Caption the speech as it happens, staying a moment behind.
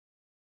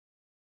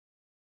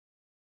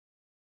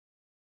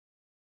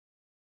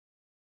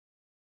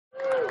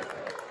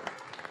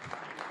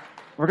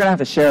We're going to have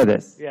to share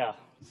this. Yeah,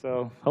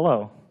 so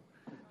hello.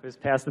 Just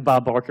pass the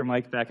Bob Barker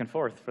mic back and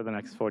forth for the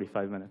next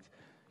 45 minutes.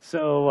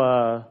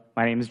 So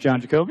my name is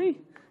John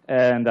Jacoby,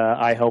 and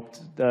I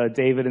helped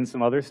David and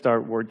some others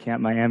start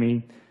WordCamp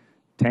Miami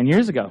 10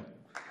 years ago.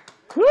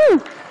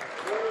 Woo!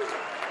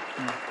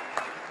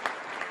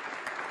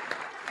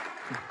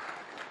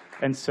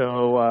 And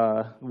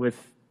so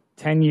with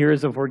 10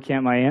 years of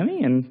WordCamp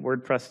Miami and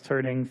WordPress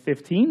turning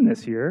 15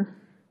 this year,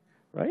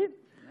 right?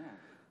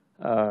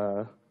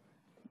 Yeah.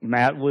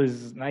 Matt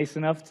was nice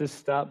enough to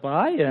stop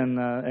by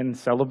and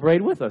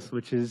celebrate with us,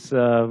 which is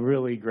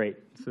really great.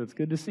 So it's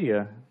good to see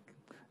you.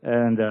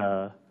 And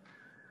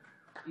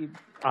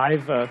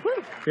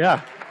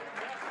yeah.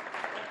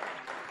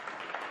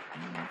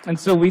 And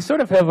so we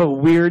sort of have a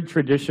weird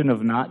tradition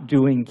of not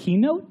doing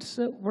keynotes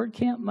at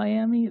WordCamp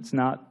Miami. It's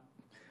not,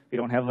 we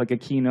don't have like a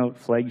keynote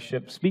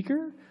flagship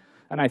speaker.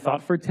 And I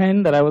thought for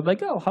 10 that I would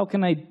like, oh, how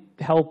can I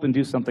help and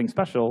do something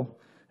special?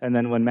 And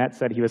then when Matt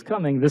said he was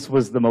coming, this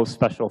was the most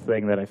special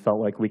thing that I felt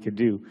like we could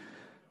do.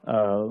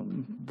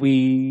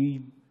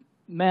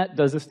 Matt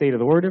does a State of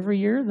the Word every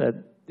year that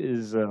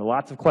is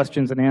lots of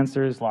questions and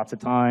answers, lots of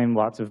time,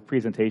 lots of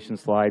presentation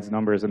slides,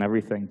 numbers, and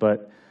everything.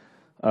 But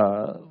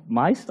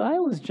my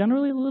style is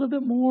generally a little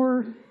bit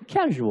more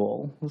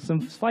casual, with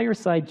some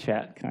fireside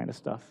chat kind of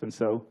stuff. And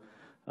so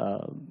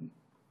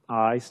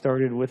I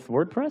started with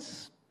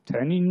WordPress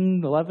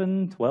 10,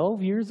 11,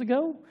 12 years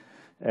ago,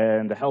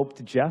 and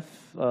helped Jeff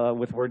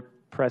with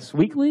WordPress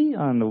Weekly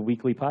on the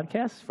weekly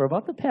podcast for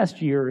about the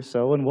past year or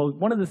so. And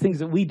one of the things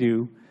that we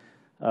do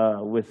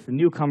with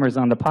newcomers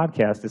on the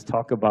podcast is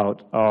talk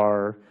about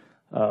our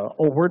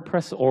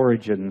WordPress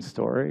origin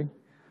story.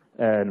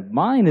 And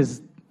mine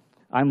is,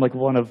 I'm like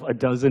one of a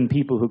dozen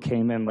people who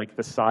came in like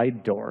the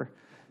side door,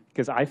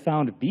 because I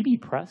found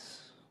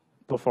bbPress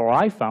before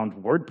I found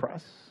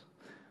WordPress.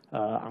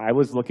 I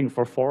was looking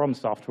for forum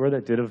software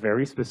that did a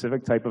very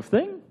specific type of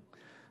thing,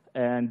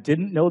 and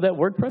didn't know that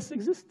WordPress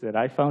existed.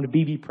 I found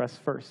bbPress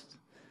first.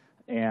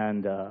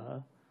 And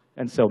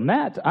so,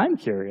 Matt, I'm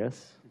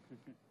curious,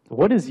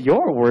 what is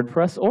your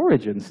WordPress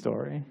origin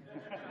story?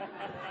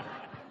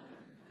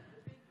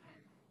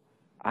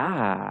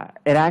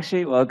 It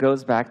actually, well, it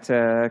goes back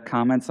to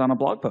comments on a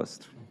blog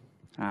post.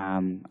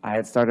 I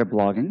had started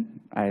blogging.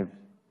 I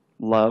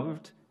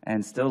loved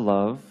and still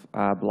love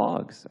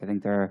blogs. I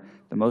think they're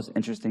the most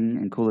interesting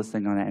and coolest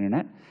thing on the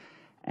internet.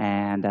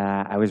 And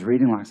I was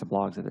reading lots of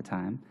blogs at the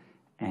time.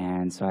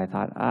 And so I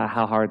thought,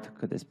 how hard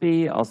could this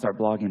be? I'll start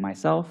blogging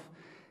myself.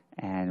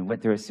 And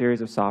went through a series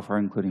of software,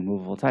 including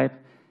Movable Type,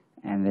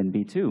 and then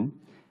B2,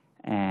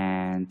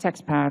 and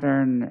Text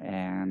Pattern,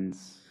 and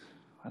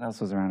what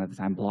else was around at the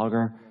time?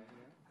 Blogger.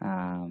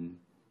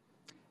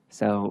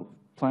 So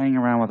playing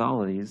around with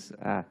all of these,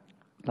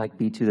 like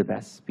B2 the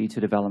best, B2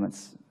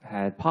 developments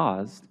had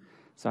paused.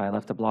 So I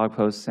left a blog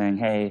post saying,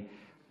 hey,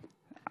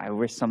 I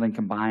wish something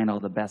combined all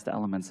the best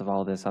elements of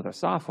all this other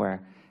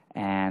software.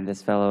 And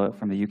this fellow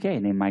from the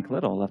UK named Mike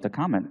Little left a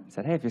comment,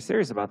 said, hey, if you're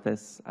serious about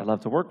this, I'd love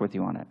to work with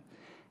you on it.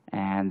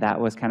 And that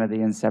was kind of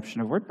the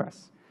inception of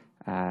WordPress.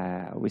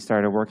 We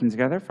started working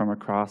together from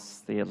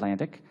across the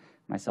Atlantic,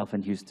 myself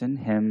in Houston,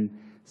 him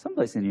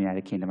someplace in the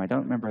United Kingdom. I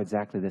don't remember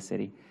exactly the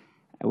city.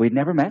 We'd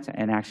never met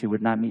and actually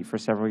would not meet for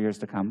several years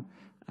to come.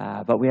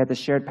 But we had this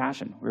shared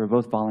passion. We were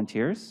both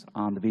volunteers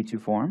on the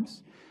B2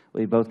 forums.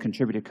 We both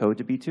contributed code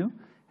to B2.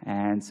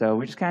 And so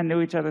we just kind of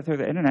knew each other through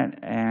the internet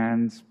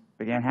and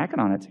began hacking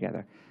on it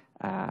together.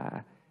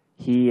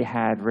 He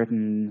had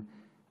written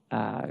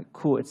a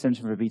cool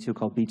extension for B2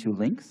 called B2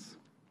 Links.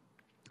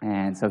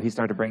 And so he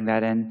started to bring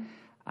that in.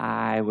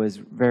 I was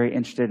very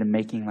interested in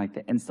making like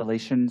the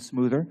installation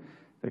smoother,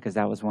 because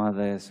that was one of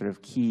the sort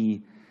of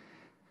key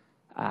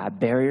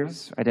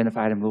barriers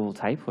identified in Movable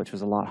Type, which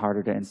was a lot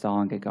harder to install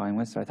and get going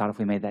with. So I thought if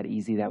we made that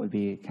easy, that would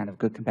be kind of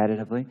good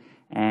competitively.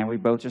 And we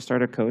both just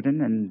started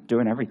coding and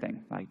doing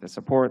everything, like the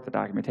support, the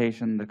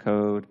documentation, the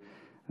code,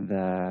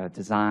 the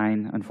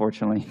design,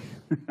 unfortunately,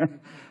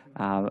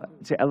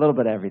 a little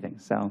bit of everything.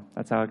 So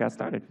that's how it got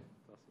started.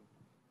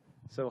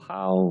 So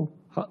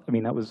I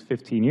mean, that was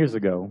 15 years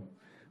ago.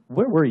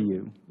 Where were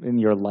you in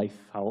your life?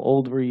 How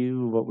old were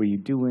you? What were you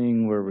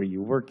doing? Where were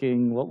you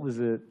working? What was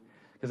it?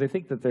 Because I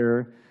think that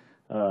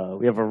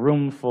we have a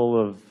room full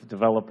of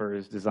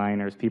developers,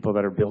 designers, people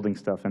that are building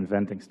stuff,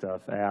 inventing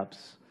stuff,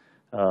 apps,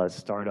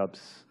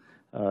 startups,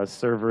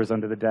 servers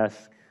under the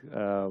desk.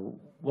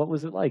 What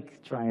was it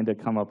like trying to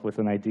come up with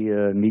an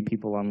idea and meet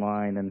people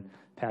online and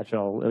patch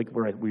all, like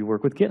we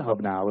work with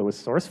GitHub now. It was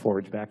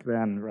SourceForge back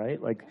then, right?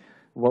 Like,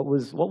 what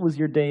was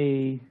your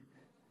day-to-day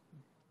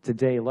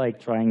like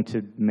trying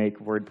to make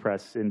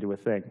WordPress into a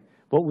thing?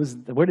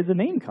 Where did the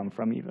name come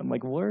from even?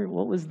 Like,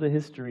 what was the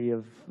history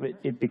of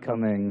it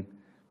becoming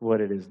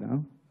what it is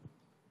now?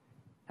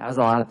 That was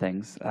a lot of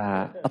things.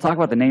 I'll talk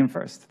about the name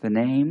first. The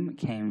name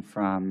came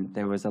from,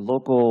 there was a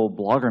local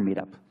blogger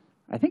meetup.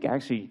 I think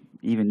actually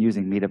even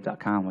using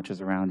meetup.com, which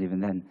was around even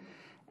then.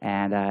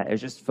 And it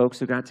was just folks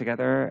who got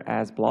together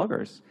as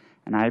bloggers.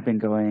 And I had been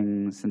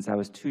going since I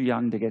was too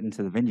young to get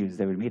into the venues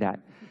they would meet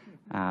at.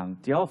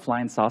 Do y'all have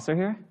Flying Saucer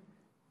here?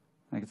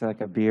 like it's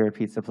like a beer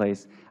pizza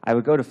place. I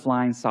would go to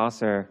Flying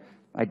Saucer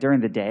like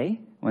during the day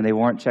when they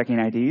weren't checking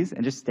IDs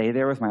and just stay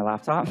there with my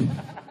laptop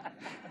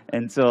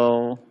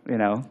until,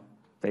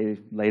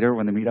 later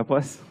when the meetup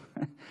was.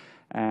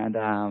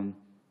 And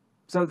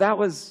so that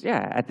was,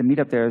 at the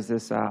meetup there's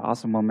this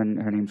awesome woman,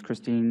 her name's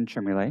Christine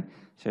Tremulay.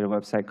 She had a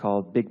website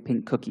called Big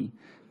Pink Cookie,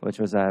 which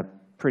was a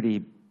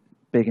pretty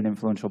big and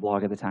influential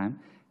blog at the time.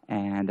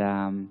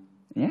 And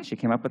she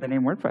came up with the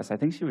name WordPress. I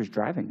think she was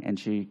driving, and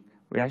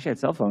we actually had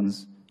cell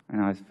phones. I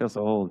know, I feel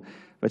so old.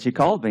 But she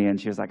called me, and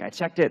she was like, I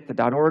checked it,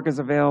 the .org is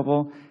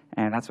available,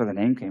 and that's where the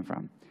name came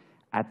from.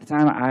 At the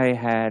time, I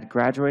had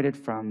graduated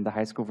from the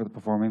High School for the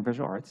Performing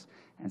Visual Arts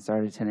and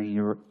started attending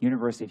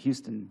University of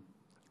Houston,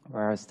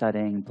 where I was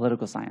studying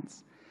political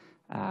science,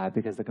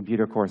 because the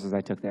computer courses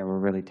I took there were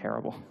really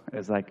terrible. It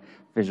was like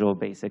Visual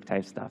Basic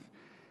type stuff.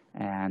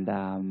 And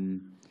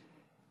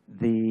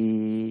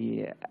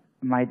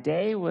my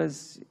day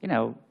was,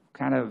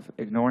 kind of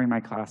ignoring my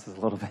classes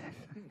a little bit.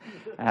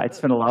 I'd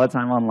spent a lot of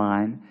time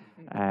online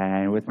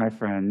and with my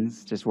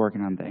friends, just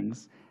working on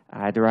things.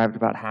 I derived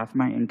about half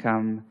my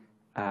income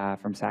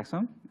from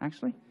saxophone,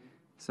 actually.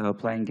 So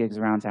playing gigs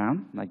around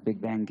town, like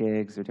big band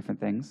gigs or different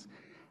things.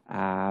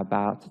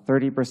 About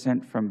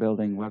 30% from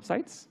building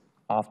websites,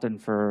 often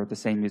for the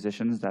same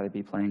musicians that I'd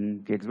be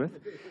playing gigs with.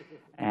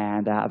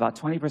 And about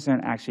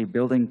 20% actually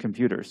building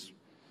computers.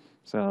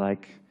 So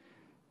like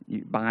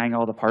buying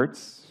all the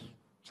parts.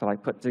 So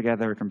like put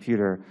together a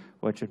computer,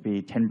 which would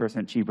be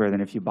 10% cheaper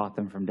than if you bought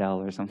them from Dell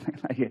or something.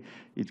 Like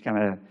you'd kind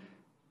of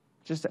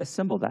just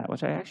assemble that,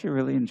 which I actually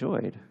really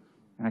enjoyed.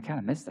 And I kind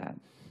of miss that.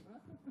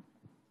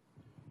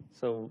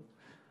 So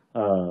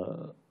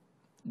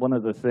one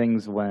of the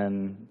things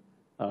when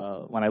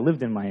I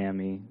lived in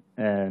Miami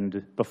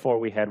and before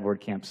we had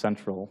WordCamp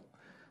Central,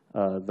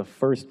 the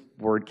first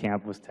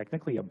WordCamp was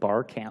technically a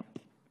bar camp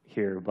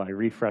here by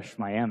Refresh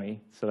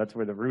Miami. So that's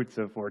where the roots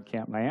of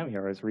WordCamp Miami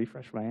are, is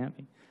Refresh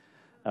Miami.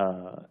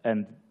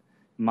 And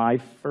my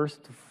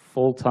first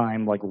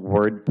full-time like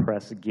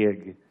WordPress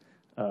gig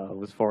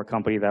was for a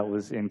company that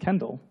was in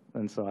Kendall.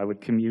 And so I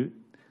would commute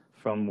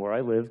from where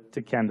I lived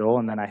to Kendall,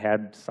 and then I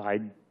had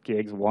side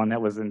gigs, one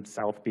that was in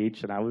South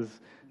Beach, and I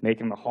was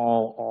making the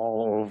haul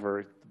all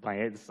over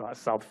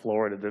South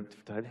Florida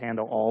to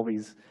handle all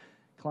these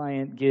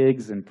client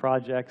gigs and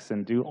projects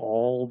and do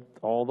all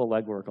the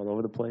legwork all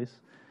over the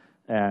place.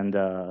 And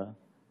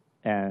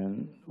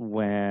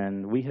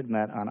when we had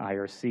met on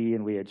IRC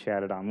and we had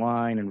chatted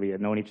online and we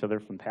had known each other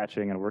from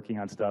patching and working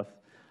on stuff,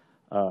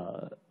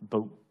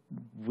 but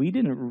we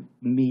didn't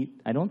meet,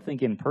 I don't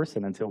think, in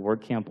person until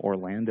WordCamp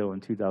Orlando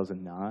in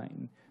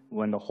 2009,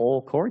 when the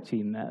whole core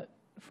team met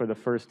for the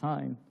first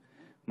time.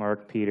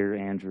 Mark, Peter,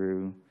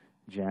 Andrew,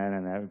 Jen,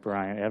 and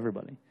Brian,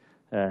 everybody.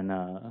 And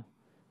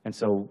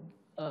so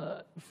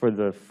for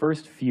the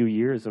first few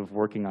years of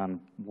working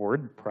on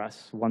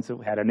WordPress, once it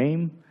had a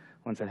name,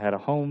 once it had a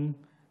home,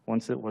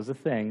 once it was a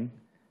thing,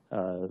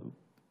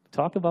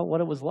 talk about what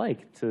it was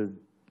like to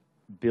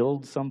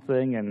build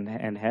something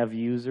and have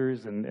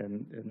users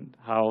and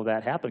how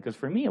that happened. Because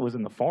for me, it was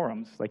in the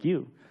forums, like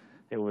you.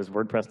 It was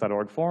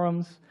WordPress.org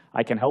forums.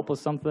 I can help with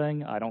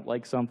something. I don't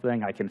like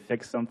something. I can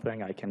fix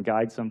something. I can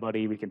guide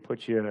somebody. We can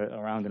put you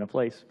around in a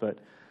place. But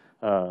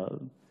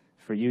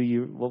for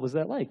you, what was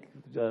that like,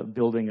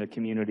 building a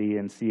community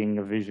and seeing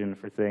a vision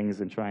for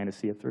things and trying to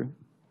see it through?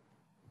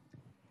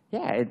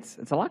 Yeah, it's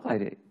a lot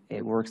like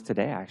it works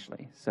today,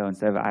 actually. So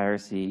instead of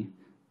IRC,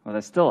 well,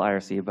 there's still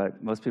IRC,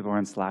 but most people are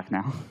in Slack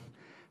now.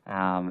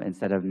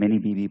 Instead of many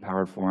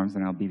BB-powered forums,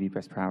 they're now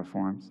BB-powered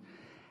forums.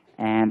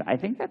 And I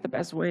think that the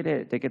best way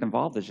to get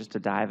involved is just to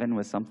dive in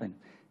with something.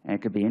 And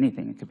it could be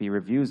anything. It could be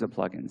reviews of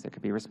plugins. It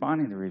could be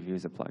responding to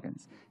reviews of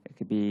plugins. It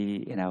could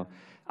be,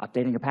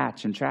 updating a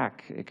patch and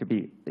track. It could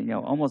be,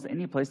 almost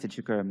any place that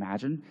you could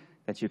imagine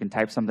that you can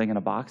type something in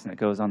a box and it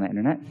goes on the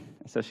internet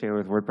associated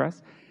with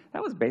WordPress.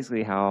 That was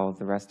basically how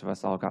the rest of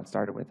us all got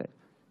started with it.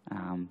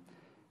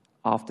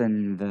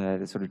 Often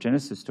the sort of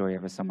genesis story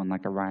of someone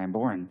like a Ryan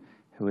Bourne,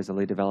 who was a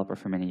lead developer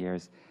for many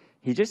years.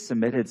 He just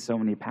submitted so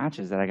many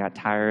patches that I got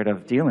tired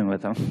of dealing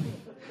with them.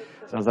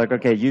 So I was like,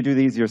 okay, you do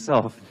these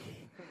yourself.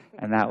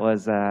 And that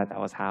was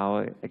how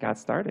it got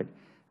started.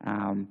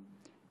 And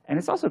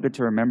it's also good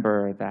to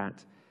remember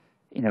that,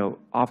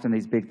 often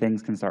these big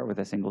things can start with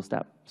a single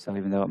step. So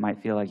even though it might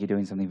feel like you're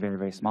doing something very,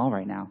 very small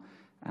right now,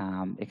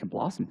 it can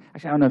blossom.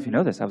 Actually, I don't know if you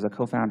know this. I was a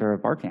co-founder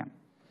of Barcamp.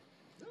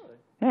 Really?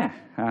 Yeah.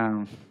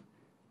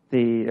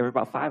 There were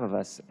about 5 of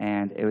us,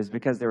 and it was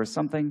because there was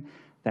something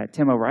that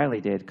Tim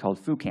O'Reilly did called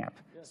Foo Camp,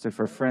 so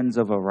for Friends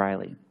of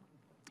O'Reilly.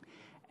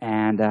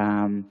 And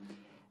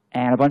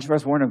a bunch of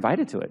us weren't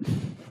invited to it.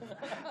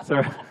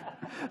 So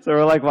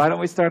we're like, why don't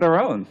we start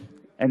our own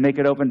and make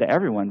it open to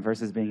everyone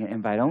versus being an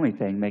invite-only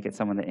thing, make it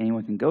someone that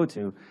anyone can go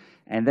to,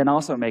 and then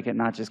also make it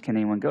not just can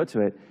anyone go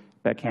to it,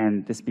 but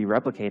can this be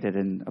replicated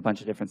in a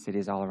bunch of different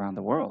cities all around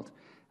the world.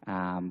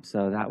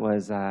 So that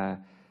was,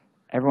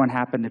 everyone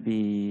happened to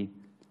be,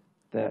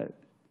 to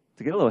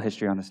get a little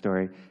history on the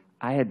story,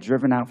 I had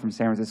driven out from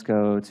San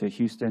Francisco to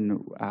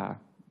Houston,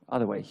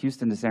 other way,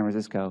 Houston to San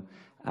Francisco,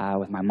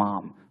 with my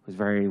mom, who was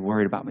very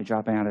worried about me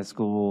dropping out of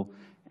school,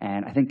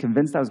 and I think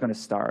convinced I was going to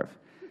starve.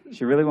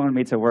 She really wanted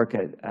me to work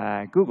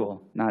at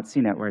Google, not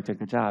CNET, where I took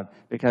the job,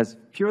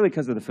 purely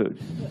because of the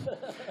food,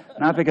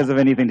 not because of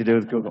anything to do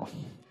with Google.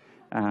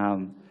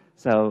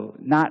 So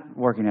not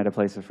working at a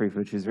place of free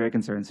food, she was very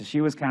concerned. So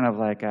she was kind of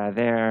like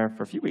there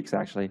for a few weeks,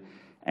 actually,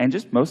 and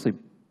just mostly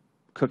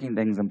cooking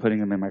things and putting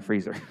them in my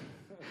freezer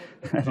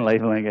and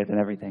labeling it and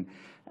everything.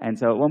 And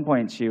so at one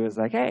point, she was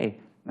like, hey,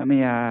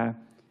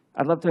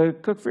 I'd love to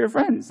cook for your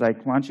friends.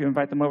 Like, why don't you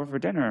invite them over for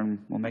dinner, and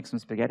we'll make some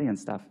spaghetti and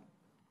stuff.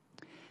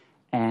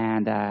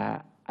 And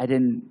I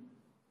didn't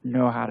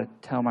know how to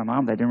tell my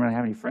mom that I didn't really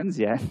have any friends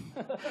yet.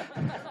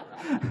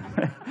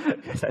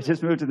 Because I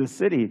just moved to the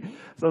city.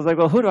 So I was like,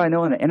 well, who do I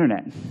know on the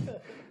internet?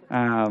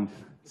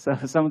 So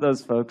some of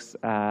those folks,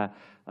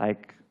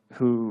 like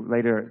who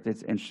later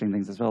did interesting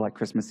things as well, like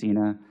Chris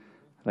Messina,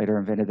 later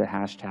invented the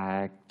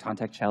hashtag.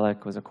 Tontek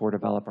Chelik was a core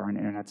developer on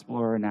Internet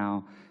Explorer,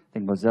 now I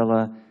think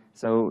Mozilla.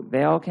 So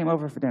they all came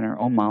over for dinner.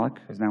 Malik,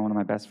 who's now one of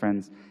my best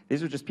friends.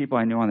 These were just people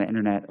I knew on the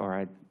internet or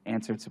I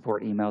answered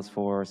support emails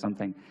for or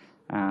something.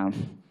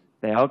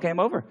 They all came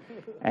over.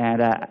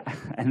 And at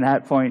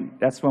that point,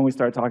 that's when we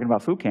started talking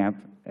about food camp,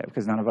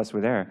 because none of us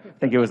were there. I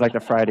think it was like the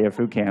Friday of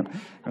food camp.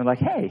 And we're like,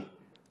 hey,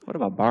 what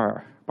about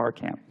bar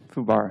camp,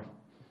 food bar?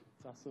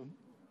 That's awesome.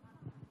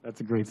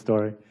 That's a great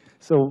story.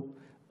 So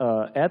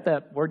at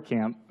that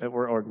WordCamp, at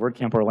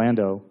WordCamp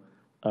Orlando,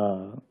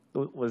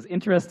 it was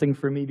interesting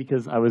for me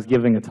because I was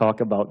giving a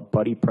talk about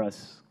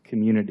BuddyPress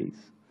communities.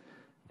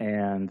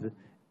 And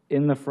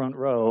in the front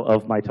row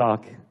of my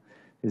talk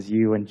is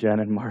you and Jen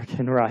and Mark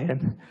and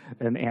Ryan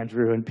and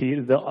Andrew and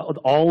Pete.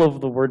 All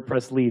of the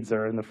WordPress leads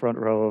are in the front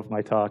row of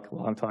my talk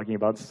while I'm talking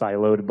about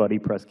siloed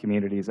BuddyPress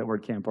communities at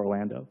WordCamp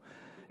Orlando.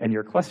 And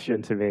your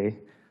question to me,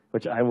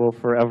 which I will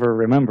forever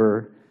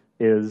remember,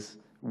 is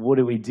what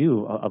do we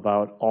do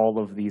about all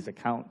of these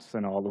accounts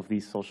and all of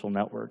these social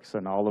networks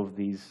and all of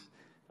these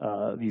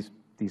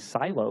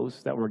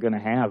silos that we're going to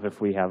have if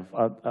we have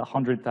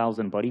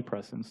 100,000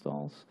 BuddyPress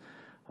installs?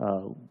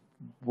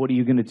 What are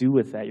you going to do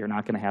with that? You're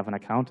not going to have an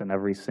account in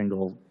every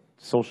single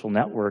social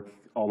network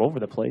all over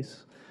the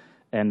place.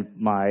 And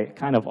my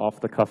kind of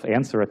off-the-cuff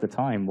answer at the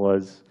time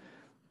was,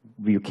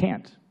 you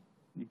can't.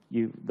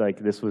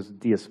 This was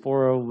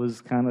Diaspora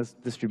was kind of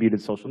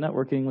distributed social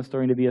networking was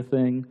starting to be a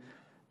thing.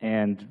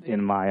 And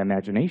in my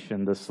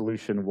imagination, the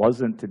solution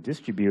wasn't to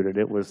distribute it,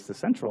 it was to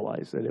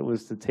centralize it. It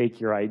was to take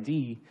your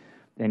ID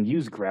and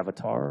use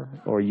Gravatar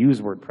or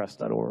use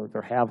WordPress.org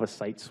or have a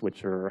site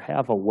switcher or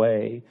have a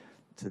way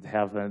to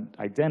have an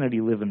identity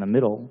live in the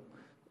middle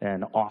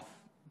and off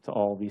to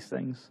all these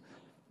things,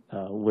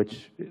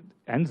 which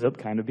ends up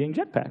kind of being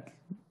Jetpack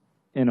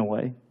in a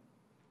way.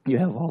 You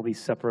have all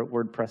these separate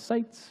WordPress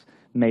sites,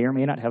 may or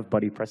may not have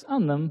BuddyPress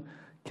on them,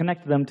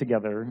 connect them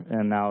together,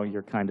 and now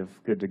you're kind of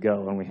good to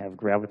go. And we have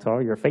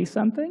Gravatar, your face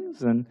on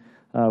things, and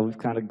we've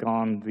kind of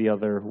gone the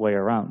other way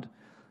around.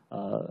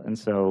 And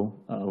so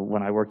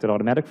when I worked at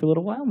Automatic for a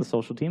little while in the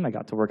social team, I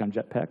got to work on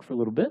Jetpack for a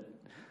little bit.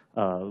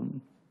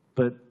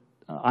 But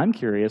I'm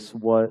curious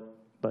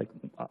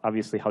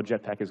obviously how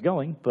Jetpack is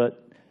going,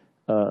 but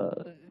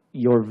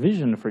your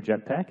vision for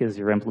Jetpack as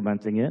you're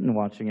implementing it and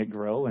watching it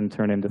grow and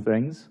turn into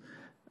things,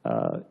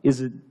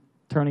 is it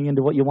turning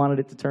into what you wanted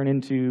it to turn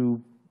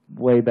into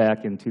way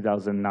back in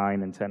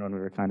 2009 and 10 when we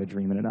were kind of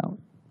dreaming it out?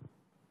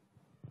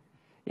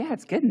 Yeah,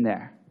 it's getting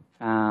there.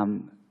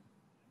 I'm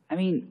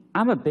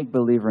a big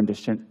believer in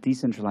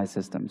decentralized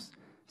systems.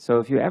 So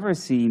if you ever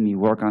see me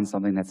work on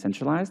something that's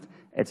centralized,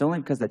 it's only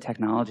because the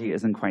technology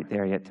isn't quite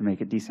there yet to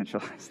make it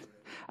decentralized.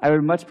 I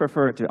would much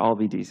prefer it to all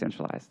be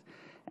decentralized.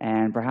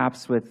 And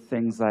perhaps with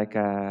things like,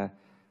 how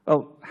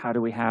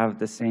do we have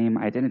the same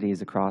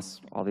identities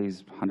across all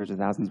these hundreds of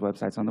thousands of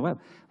websites on the web?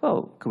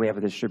 Well, could we have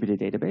a distributed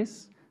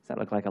database? Does that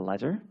look like a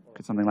ledger?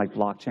 Could something like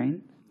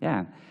blockchain?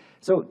 Yeah.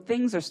 So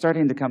things are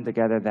starting to come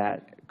together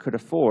that could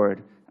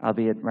afford,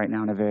 albeit right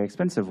now in a very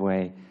expensive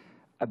way,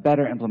 a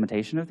better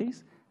implementation of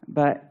these.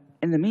 But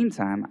in the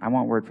meantime, I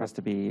want WordPress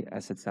to be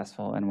as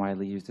successful and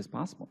widely used as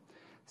possible.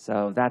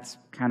 So that's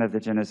kind of the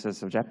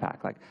genesis of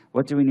Jetpack. Like,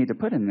 what do we need to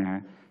put in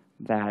there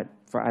that,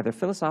 for either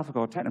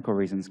philosophical or technical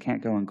reasons,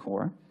 can't go in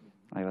core?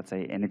 Like, let's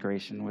say,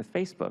 integration with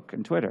Facebook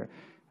and Twitter,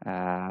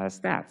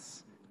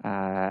 stats,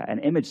 an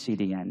image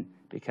CDN,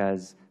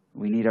 because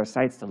we need our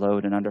sites to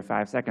load in under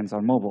 5 seconds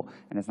on mobile,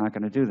 and it's not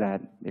going to do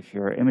that if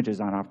your images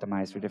aren't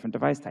optimized for different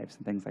device types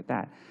and things like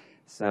that.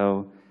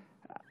 So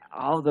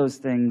all of those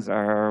things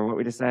are what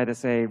we decided to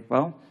say,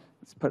 well,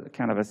 let's put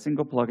kind of a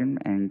single plugin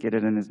and get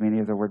it in as many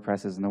of the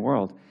WordPresses in the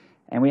world.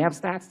 And we have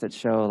stats that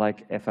show,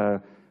 like, if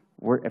a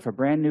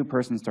brand new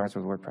person starts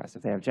with WordPress,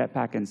 if they have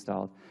Jetpack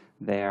installed,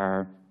 they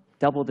are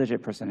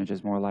double-digit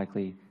percentages more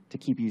likely to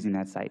keep using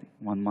that site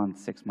 1 month,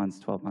 6 months,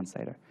 12 months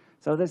later.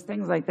 So there's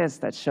things like this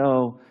that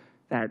show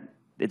that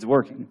it's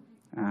working.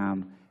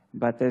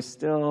 But there's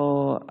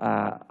still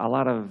a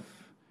lot of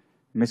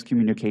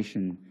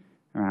miscommunication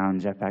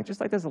around Jetpack, just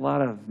like there's a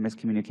lot of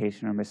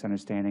miscommunication or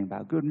misunderstanding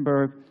about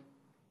Gutenberg,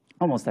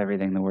 almost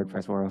everything in the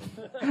WordPress world.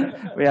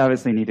 We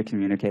obviously need to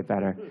communicate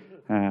better.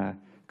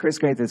 Chris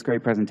gave this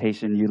great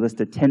presentation. You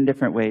listed 10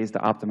 different ways to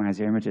optimize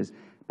your images,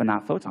 but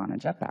not Photon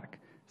and Jetpack.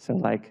 So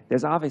like,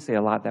 there's obviously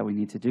a lot that we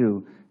need to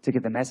do to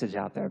get the message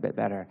out there a bit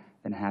better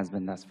than it has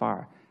been thus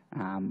far.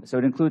 So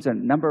it includes a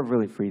number of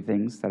really free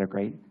things that are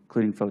great,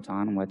 including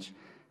Photon, which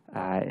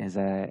is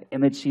an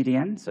image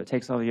CDN. So it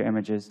takes all your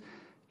images,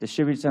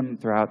 distributes them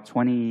throughout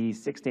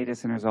 26 data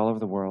centers all over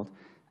the world.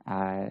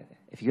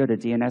 If you go to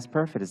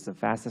DNSPerf, it is the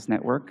fastest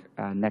network,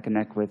 neck and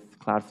neck with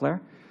Cloudflare.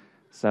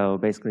 So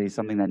basically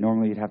something that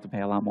normally you'd have to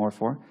pay a lot more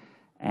for.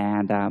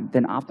 And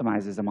then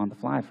optimizes them on the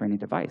fly for any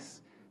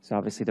device. So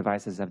obviously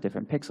devices have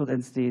different pixel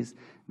densities.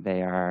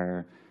 They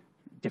are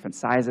different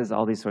sizes,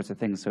 all these sorts of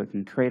things. So it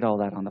can create all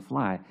that on the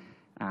fly.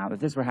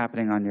 If this were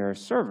happening on your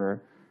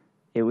server,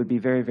 it would be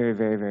very, very,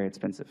 very, very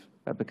expensive.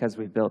 But because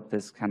we've built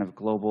this kind of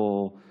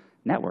global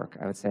network,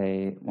 I would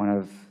say one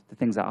of the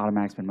things that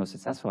Automatic's been most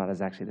successful at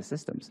is actually the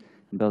systems.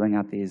 And building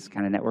out these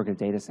kind of network of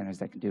data centers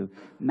that can do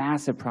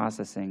massive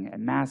processing at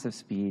massive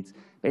speeds,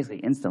 basically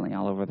instantly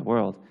all over the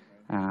world.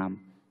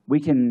 We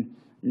can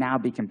now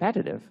be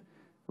competitive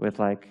with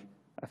like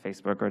a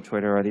Facebook or a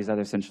Twitter or these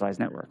other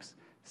centralized networks.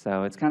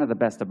 So it's kind of the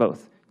best of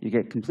both. You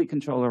get complete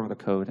control over the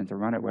code and to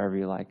run it wherever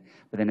you like,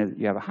 but then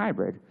you have a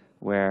hybrid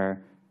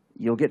where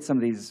you'll get some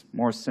of these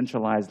more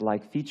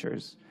centralized-like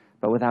features,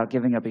 but without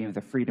giving up any of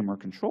the freedom or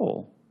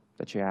control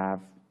that you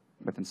have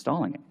with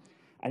installing it.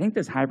 I think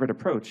this hybrid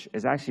approach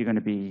is actually going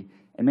to be,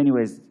 in many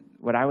ways,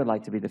 what I would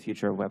like to be the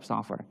future of web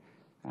software,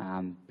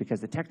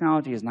 because the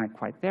technology is not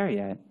quite there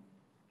yet,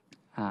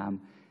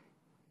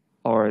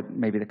 or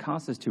maybe the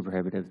cost is too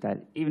prohibitive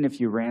that even if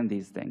you ran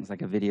these things,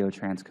 like a video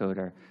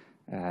transcoder,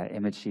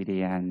 image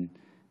CDN,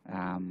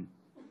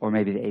 or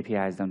maybe the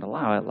APIs don't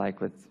allow it, like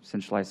with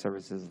centralized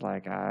services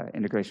like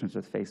integrations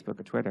with Facebook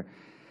or Twitter,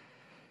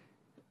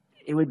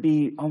 it would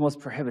be almost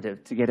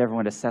prohibitive to get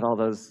everyone to set all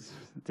those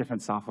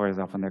different softwares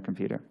up on their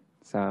computer,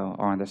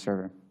 or on their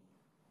server.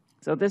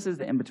 So this is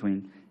the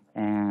in-between,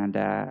 and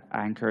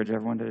I encourage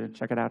everyone to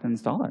check it out and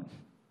install it.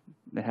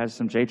 It has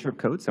some JTrip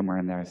code somewhere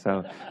in there,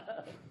 so.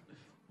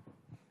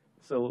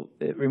 So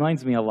it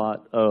reminds me a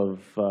lot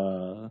of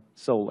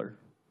solar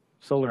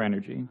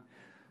energy.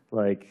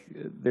 Like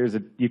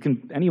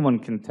anyone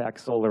can tack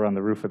solar on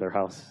the roof of their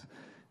house.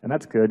 And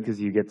that's good because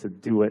you get to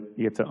do it,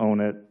 you get to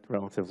own it,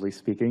 relatively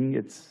speaking.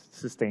 It's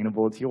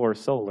sustainable, it's your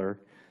solar.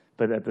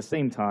 But at the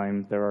same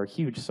time, there are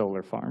huge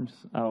solar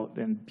farms out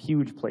in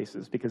huge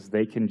places because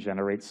they can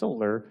generate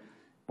solar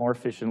more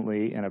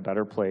efficiently in a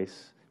better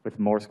place with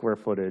more square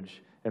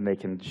footage, and they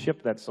can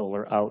ship that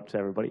solar out to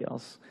everybody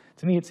else.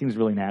 To me, it seems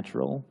really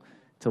natural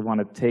to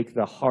want to take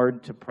the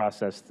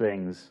hard-to-process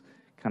things,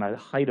 kind of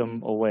hide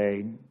them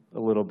away a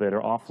little bit or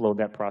offload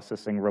that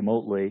processing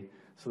remotely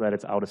so that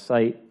it's out of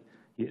sight.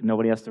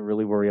 Nobody has to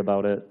really worry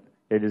about it.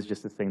 It is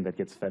just a thing that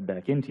gets fed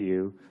back into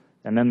you.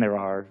 And then there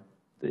are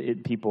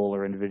people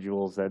or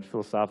individuals that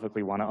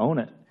philosophically want to own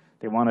it.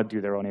 They want to do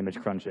their own image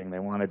crunching. They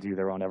want to do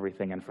their own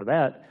everything. And for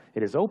that,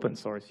 it is open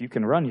source. You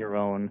can run your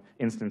own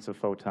instance of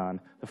Photon.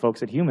 The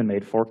folks at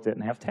HumanMade forked it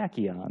and have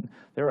Tachyon.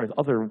 There are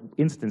other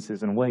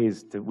instances and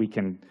ways that we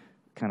can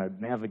kind of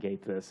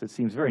navigate this. It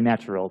seems very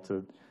natural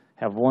to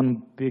have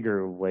one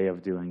bigger way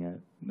of doing it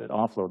that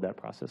offload that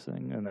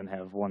processing, and then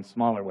have one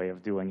smaller way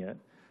of doing it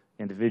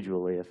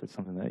individually if it's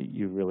something that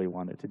you really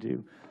wanted to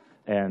do.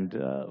 And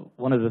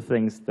one of the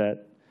things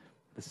that,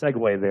 the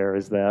segue there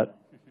is that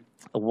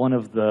one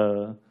of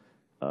the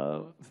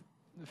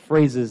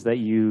phrases that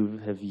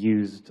you have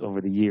used over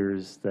the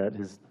years that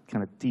is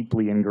kind of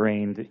deeply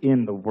ingrained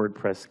in the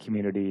WordPress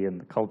community and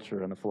the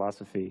culture and the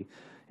philosophy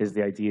is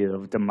the idea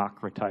of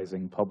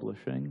democratizing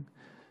publishing.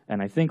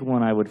 And I think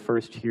when I would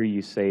first hear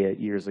you say it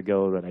years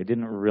ago that I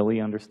didn't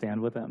really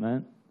understand what that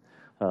meant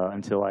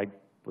until I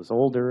was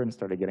older and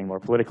started getting more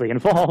politically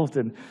involved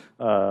and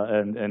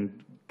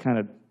kind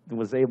of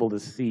was able to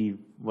see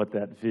what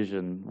that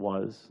vision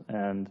was.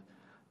 And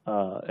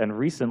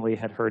recently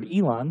had heard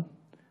Elon,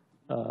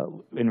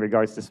 in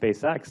regards to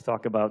SpaceX,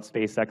 talk about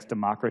SpaceX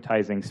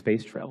democratizing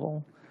space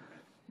travel.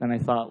 And I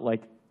thought,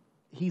 like,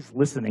 he's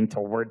listening to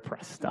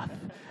WordPress stuff.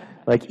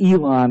 Like,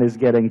 Elon is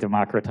getting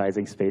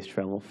democratizing space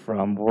travel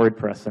from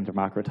WordPress and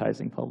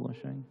democratizing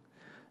publishing.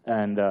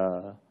 And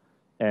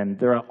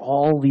there are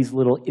all these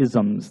little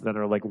isms that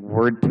are like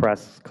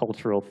WordPress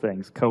cultural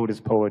things. Code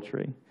is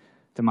poetry,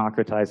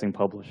 democratizing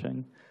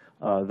publishing,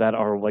 that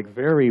are like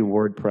very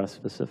WordPress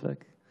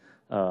specific.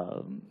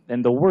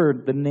 And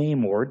the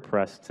name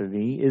WordPress to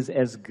me is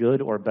as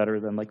good or better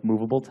than like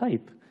movable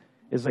type.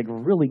 It's like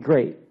really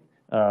great.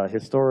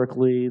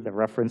 Historically, the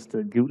reference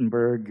to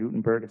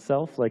Gutenberg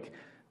itself, like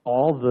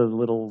all the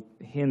little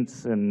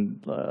hints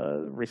and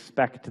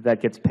respect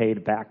that gets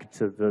paid back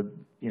to the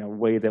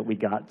way that we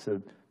got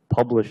to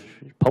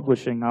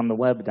publishing on the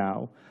web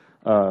now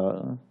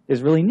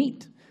is really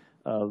neat.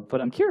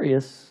 But I'm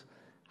curious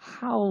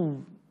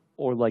how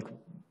did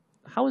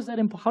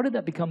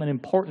that become an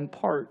important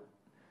part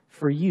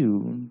for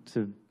you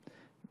to,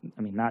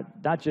 I mean,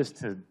 not just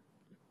to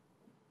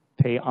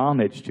pay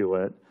homage to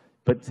it,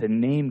 but to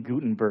name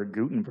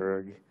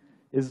Gutenberg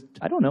is,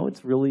 I don't know,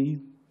 it's really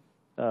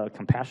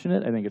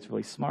compassionate. I think it's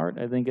really smart.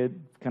 I think it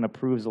kind of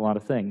proves a lot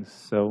of things.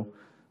 So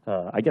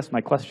I guess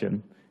my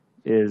question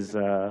is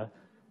kind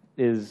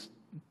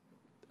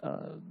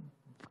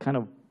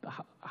of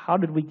how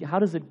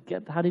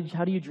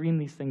do you dream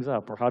these things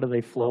up, or how do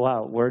they flow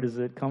out? Where does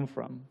it come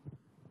from?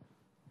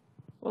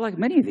 Well, like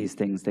many of these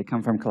things, they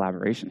come from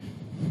collaboration,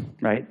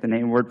 right? The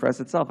name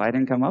WordPress itself, I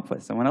didn't come up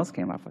with. Someone else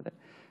came up with it.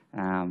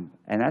 And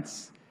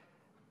that's,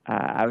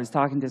 I was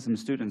talking to some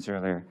students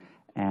earlier,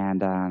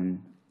 and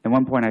at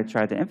one point I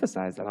tried to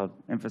emphasize that I'll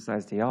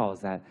emphasize to y'all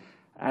is that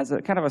as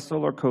a kind of a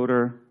solo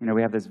coder, you know,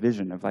 we have this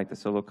vision of like the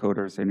solo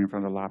coder sitting in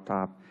front of the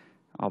laptop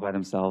all by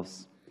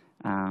themselves.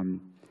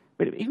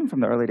 But even from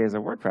the early days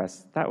of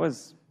WordPress, that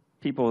was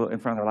people in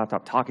front of their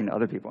laptop talking to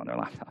other people on their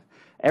laptop.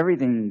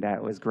 Everything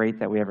that was great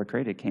that we ever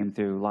created came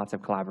through lots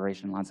of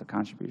collaboration, lots of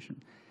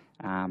contribution.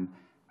 I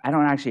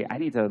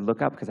need to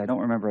look up because I don't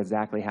remember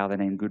exactly how the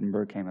name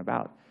Gutenberg came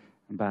about.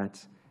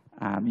 But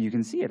you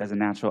can see it as a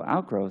natural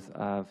outgrowth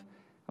of,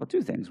 well,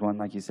 two things. One,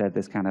 like you said,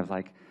 this kind of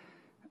like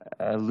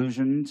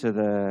allusion to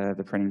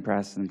the printing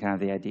press and kind of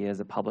the ideas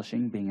of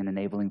publishing being an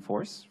enabling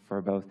force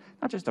for both,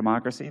 not just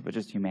democracy, but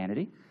just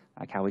humanity,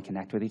 like how we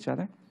connect with each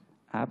other.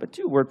 But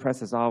two,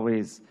 WordPress has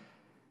always,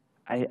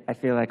 I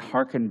feel like,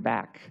 harkened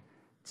back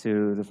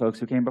to the folks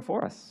who came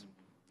before us.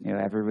 You know,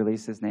 every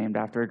release is named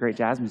after a great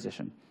jazz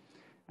musician.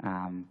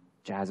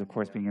 Jazz, of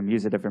course, being a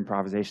music of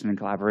improvisation and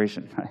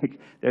collaboration. Like,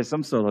 there's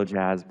some solo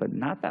jazz, but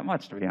not that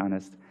much, to be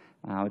honest.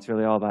 It's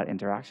really all about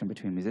interaction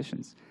between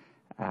musicians.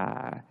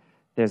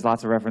 There's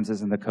lots of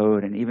references in the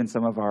code, and even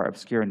some of our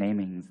obscure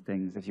naming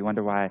things. If you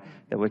wonder why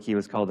the wiki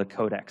was called the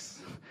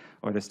Codex,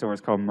 or the store is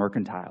called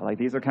Mercantile, like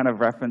these are kind of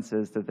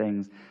references to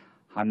things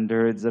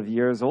hundreds of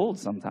years old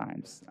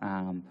sometimes.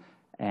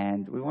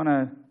 And we want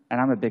to,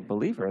 and I'm a big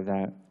believer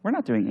that we're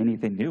not doing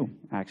anything new,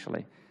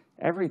 actually.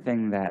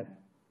 Everything that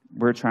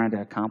we're trying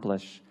to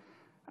accomplish,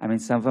 I mean,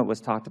 some of it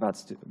was talked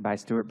about by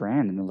Stuart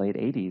Brand in the late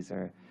 80s,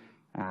 or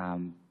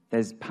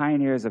there's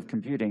pioneers of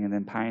computing and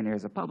then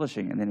pioneers of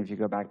publishing, and then if you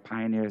go back,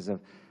 pioneers of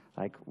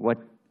like what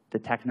the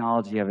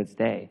technology of its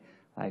day,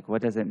 like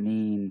what does it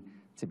mean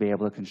to be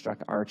able to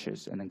construct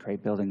arches and then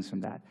create buildings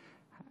from that?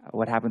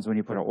 What happens when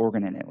you put an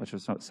organ in it, which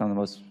was some of the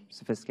most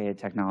sophisticated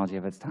technology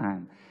of its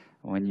time?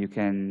 When you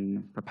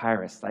can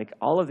papyrus, like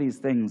all of these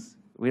things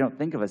we don't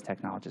think of as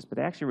technologies, but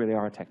they actually really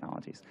are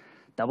technologies.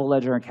 Double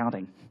ledger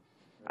accounting.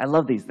 I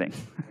love these things.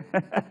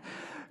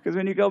 Because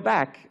when you go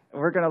back,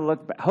 we're going to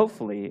look,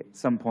 hopefully, at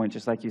some point,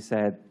 just like you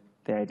said,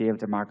 the idea of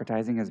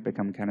democratizing has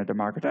become kind of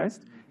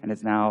democratized, and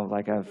it's now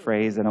like a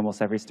phrase that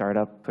almost every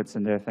startup puts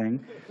in their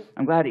thing.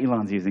 I'm glad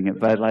Elon's using it,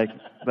 but like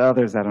the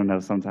others, I don't know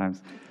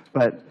sometimes.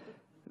 But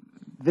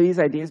these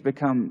ideas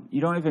become, you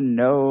don't even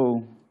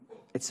know,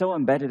 it's so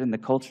embedded in the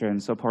culture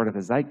and so part of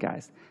the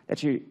zeitgeist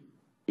that you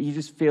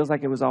just feels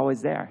like it was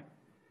always there.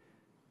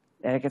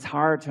 Like it's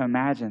hard to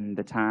imagine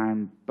the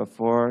time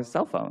before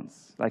cell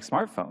phones, like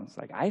smartphones,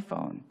 like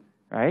iPhone,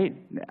 right?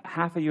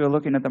 Half of you are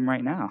looking at them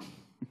right now.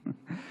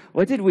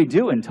 What did we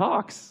do in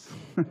talks?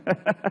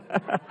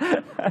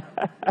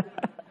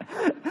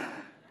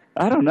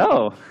 I don't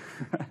know.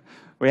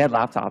 We had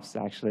laptops,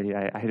 actually.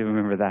 I do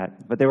remember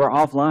that. But they were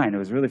offline. It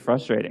was really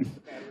frustrating.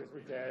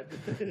 The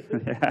batteries were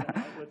dead.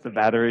 Yeah, the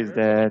battery's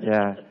dead,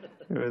 yeah.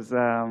 It was,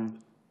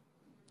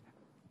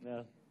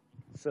 yeah.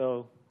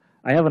 So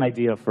I have an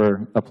idea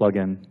for a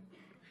plugin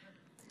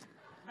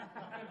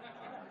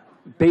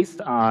based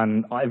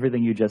on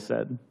everything you just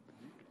said.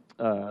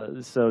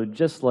 So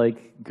just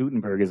like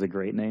Gutenberg is a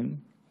great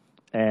name,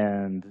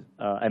 and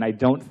I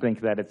don't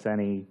think that it's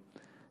any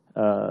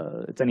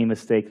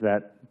mistake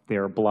that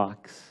they're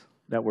blocks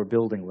that we're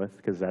building with,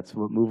 because that's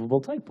what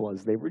movable type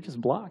was. They were just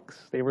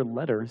blocks. They were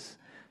letters.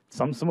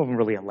 Some of them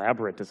really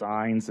elaborate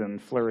designs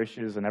and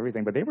flourishes and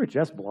everything, but they were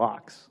just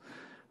blocks.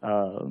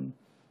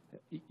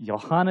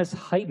 Johannes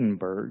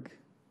Heidenberg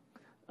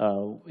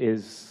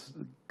is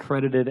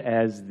credited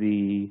as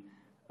the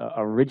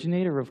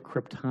originator of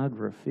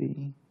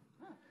cryptography.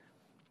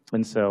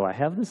 And so I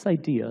have this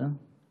idea,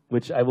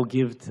 which I will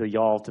give to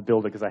y'all to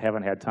build it because I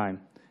haven't had time.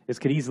 This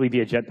could easily be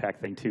a jetpack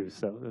thing too.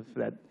 So if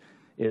that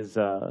is,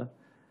 I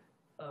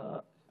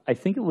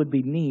think it would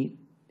be neat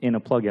in a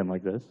plugin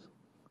like this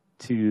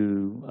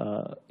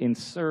to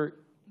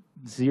insert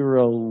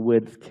zero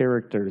width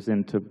characters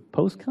into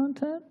post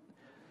content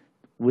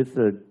with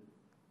a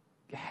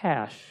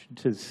hash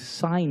to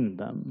sign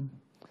them.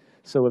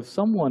 So if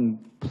someone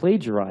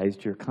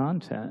plagiarized your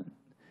content,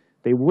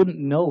 they wouldn't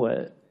know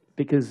it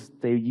because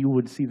you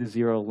would see the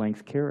zero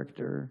length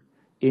character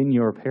in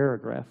your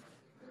paragraph.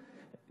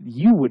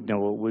 You would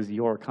know it was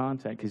your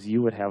content because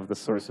you would have the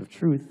source of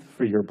truth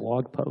for your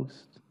blog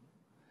post.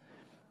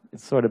 It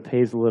sort of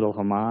pays a little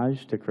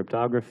homage to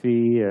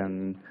cryptography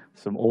and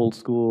some old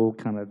school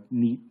kind of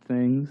neat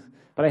things.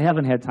 But I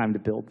haven't had time to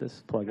build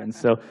this plugin.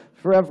 So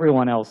for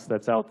everyone else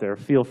that's out there,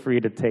 feel free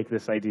to take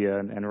this idea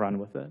and run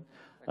with it.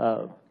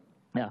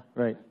 Yeah,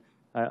 right.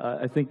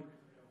 I think,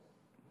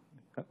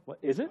 what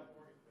is it?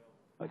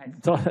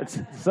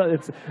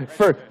 It's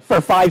for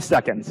 5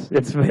 seconds.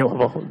 It's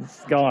available.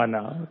 It's gone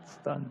now. It's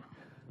done.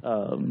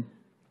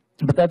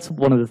 But that's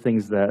one of the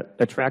things that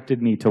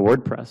attracted me to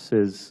WordPress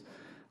is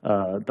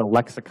the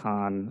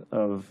lexicon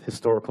of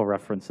historical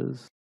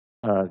references.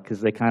 Because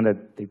they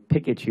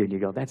pick at you and you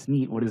go, that's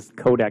neat. What does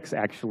codex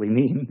actually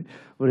mean?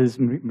 What is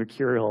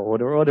mercurial?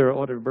 What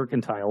are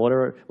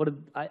mercantile?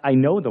 I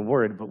know the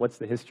word, but what's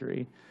the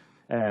history?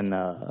 And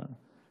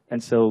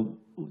so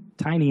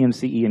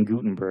TinyMCE and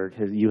Gutenberg,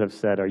 as you have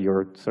said, are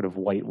your sort of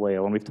white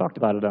whale. And we've talked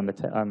about it on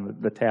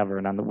the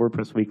Tavern, on the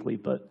WordPress Weekly.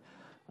 But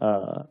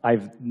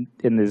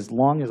in as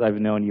long as I've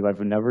known you,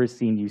 I've never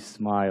seen you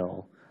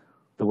smile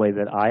the way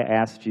that I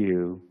asked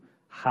you,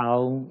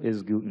 how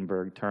is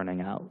Gutenberg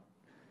turning out?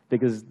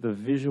 Because the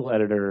visual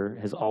editor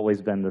has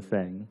always been the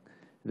thing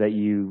that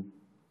you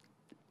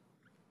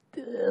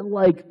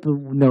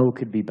know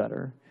could be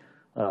better.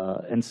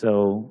 And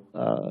so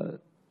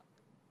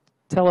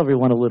tell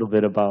everyone a little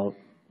bit about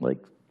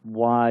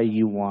why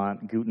you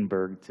want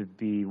Gutenberg to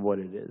be what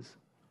it is.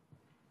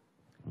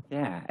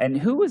 Yeah, and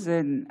who was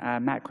in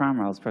Matt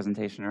Cromwell's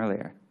presentation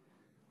earlier?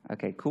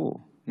 Okay, cool.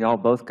 You all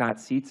both got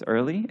seats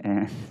early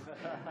and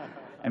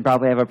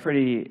probably have a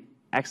pretty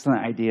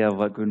excellent idea of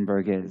what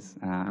Gutenberg is.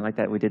 I like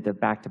that we did the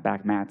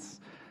back-to-back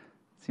mats.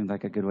 Seemed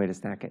like a good way to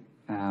stack it.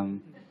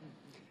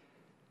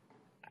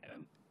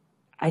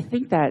 I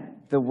think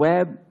that the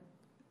web,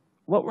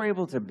 what we're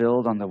able to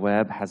build on the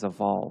web has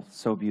evolved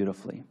so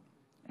beautifully.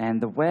 And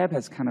the web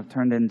has kind of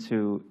turned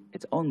into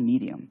its own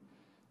medium.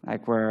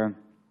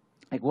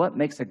 What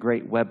makes a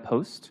great web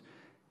post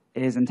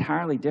is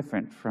entirely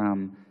different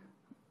from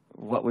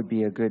what would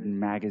be a good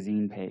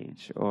magazine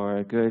page or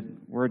a good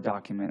Word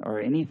document or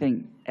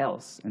anything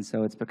else. And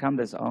so it's become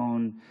this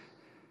own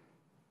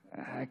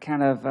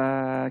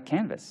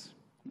canvas.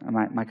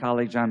 My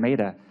colleague John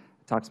Maida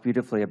talks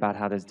beautifully about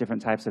how there's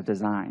different types of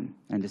design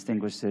and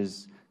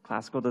distinguishes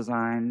classical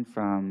design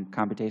from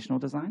computational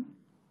design.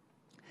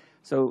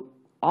 So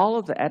all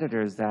of the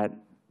editors that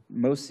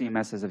most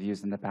CMSs have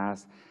used in the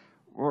past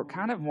were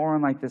kind of more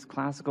on this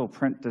classical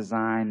print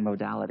design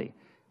modality,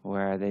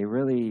 where they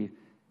really,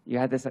 you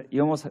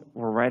almost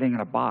were writing in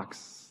a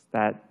box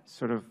that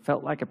sort of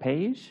felt like a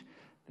page.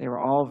 They were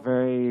all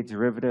very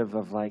derivative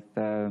of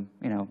the,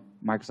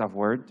 Microsoft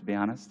Word, to be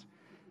honest.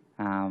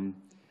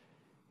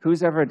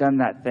 Who's ever done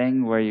that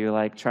thing where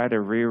you try to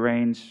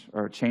rearrange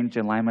or change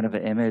the alignment of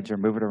an image or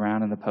move it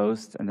around in the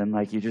post, and then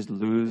you just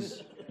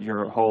lose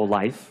your whole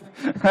life?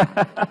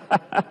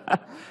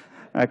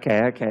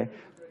 Okay.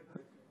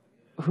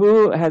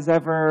 Who has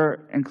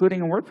ever,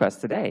 including in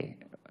WordPress today,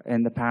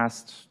 in the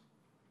past,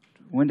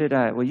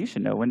 well, you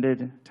should know, when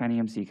did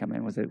TinyMC come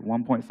in? Was it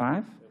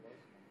 1.5,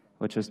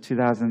 which was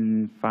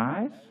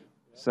 2005?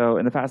 So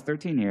in the past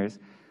 13 years,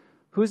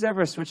 who's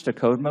ever switched to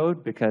code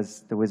mode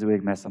because the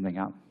WYSIWYG messed something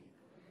up?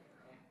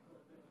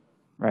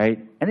 Right?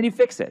 And then you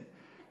fix it.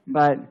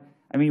 But,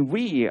 I mean,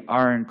 we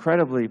are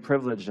incredibly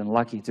privileged and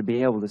lucky to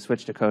be able to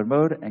switch to code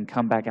mode and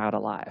come back out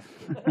alive.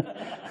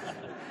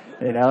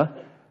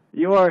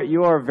 You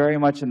are very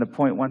much in the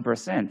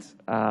 0.1%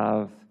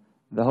 of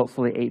the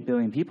hopefully 8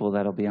 billion people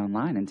that'll be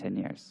online in 10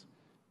 years,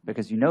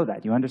 because you know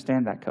that, you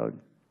understand that code.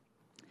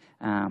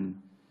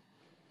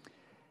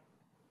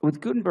 With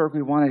Gutenberg,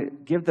 we want to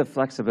give the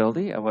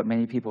flexibility of what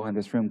many people in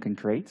this room can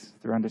create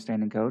through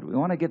understanding code. We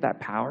want to give that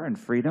power and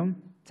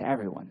freedom to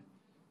everyone,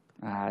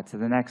 to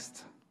the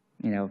next,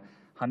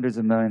 hundreds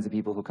of millions of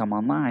people who come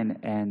online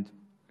and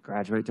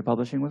graduate to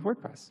publishing with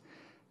WordPress.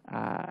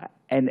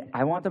 And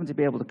I want them to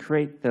be able to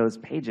create those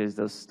pages,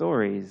 those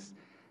stories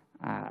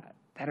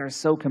that are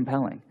so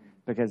compelling,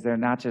 because they're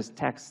not just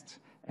text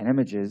and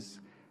images,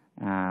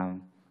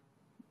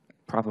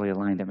 properly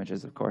aligned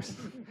images, of course.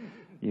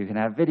 You can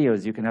have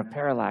videos, you can have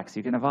parallax,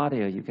 you can have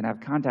audio, you can have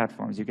contact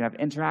forms, you can have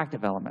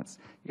interactive elements.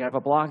 You can have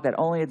a blog that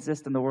only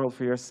exists in the world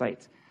for your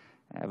site,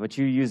 but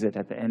you use it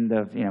at the end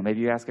of, maybe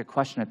you ask a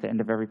question at the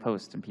end of every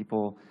post and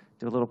people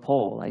do a little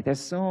poll. There's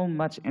so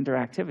much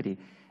interactivity.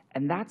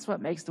 And that's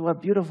what makes the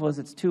web beautiful, is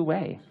it's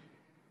two-way.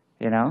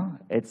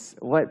 It's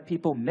what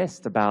people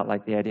missed about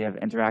the idea of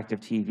interactive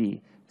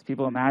TV.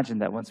 People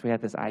imagined that once we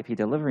had this IP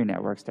delivery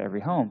networks to every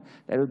home,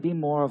 that it would be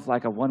more of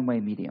a one-way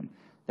medium,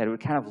 that it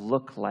would kind of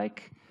look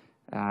like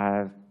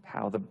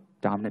how the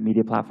dominant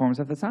media platforms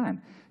at the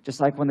time. Just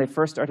like when they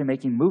first started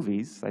making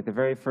movies, the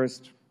very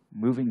first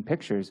moving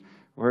pictures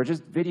were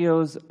just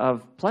videos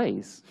of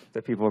plays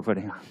that people were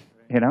putting on.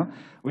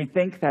 We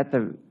think that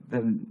the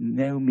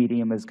new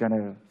medium is going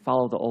to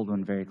follow the old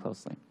one very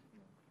closely.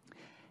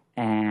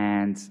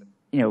 And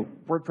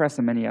WordPress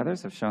and many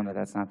others have shown that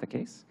that's not the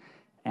case.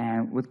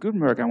 And with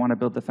Gutenberg, I want to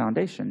build the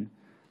foundation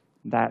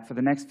that for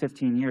the next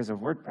 15 years of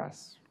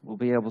WordPress, we'll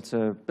be able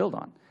to build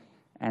on.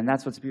 And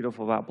that's what's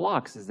beautiful about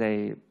blocks, is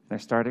they're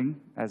starting,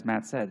 as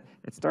Matt said,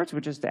 it starts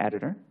with just the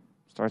editor,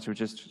 starts with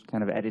just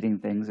kind of editing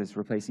things. It's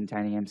replacing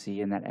TinyMC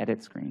in that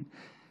edit screen.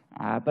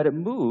 But it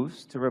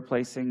moves to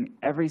replacing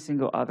every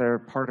single other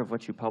part of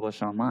what you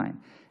publish online.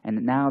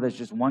 And now there's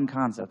just one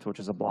concept, which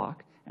is a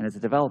block. And as a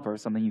developer,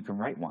 something you can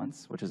write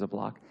once, which is a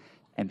block.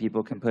 And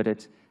people can put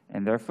it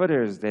in their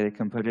footers. They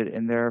can put it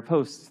in their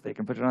posts. They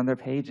can put it on their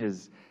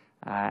pages.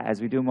 As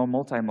we do more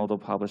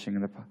multimodal publishing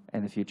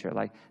in the future,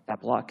 like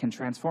that block can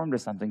transform to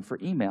something for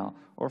email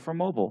or for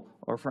mobile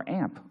or for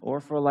AMP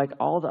or for like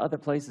all the other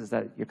places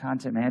that your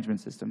content management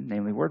system,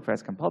 namely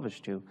WordPress, can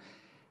publish to.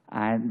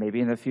 And maybe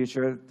in the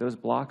future, those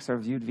blocks are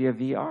viewed via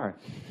VR.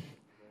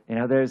 You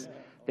know, there's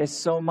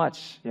so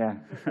much, yeah.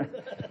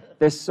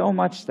 There's so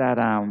much that,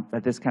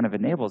 that this kind of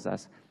enables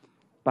us.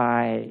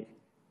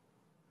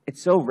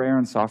 It's so rare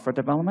in software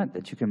development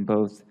that you can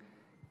both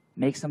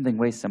make something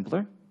way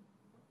simpler.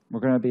 We're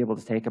going to be able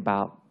to take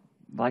about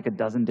like a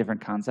dozen different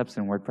concepts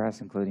in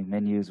WordPress, including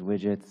menus,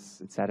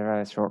 widgets, et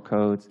cetera, short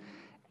codes,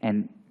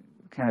 and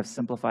kind of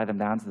simplify them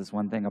down to this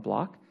one thing, a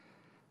block,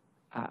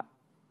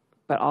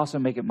 but also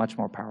make it much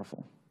more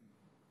powerful.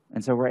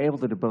 And so we're able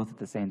to do both at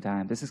the same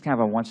time. This is kind of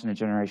a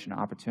once-in-a-generation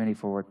opportunity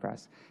for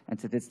WordPress. And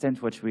to the extent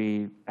to which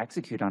we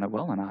execute on it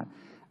well or not,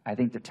 I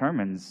think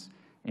determines,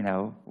 you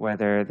know,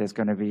 whether there's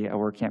going to be a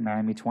WordCamp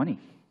Marry Me 20.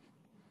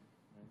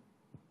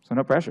 So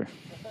no pressure.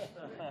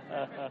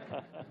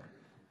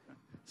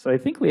 So I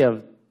think we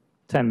have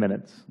 10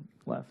 minutes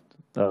left.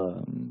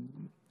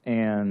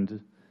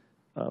 And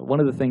one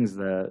of the things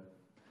that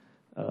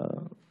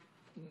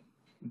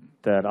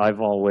that I've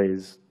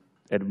always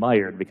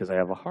admired, because I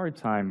have a hard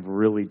time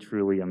really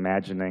truly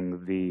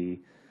imagining the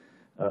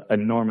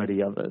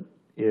enormity of it,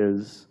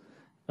 is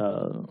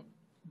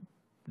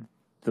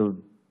the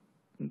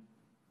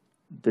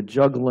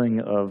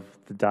juggling of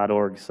the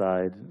 .org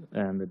side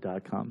and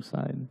the .com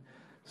side,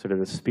 sort of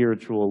the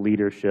spiritual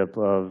leadership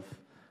of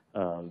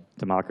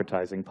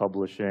democratizing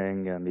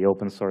publishing and the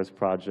open source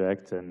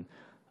project, and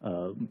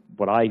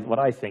what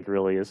I think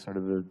really is sort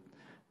of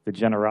the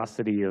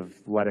generosity of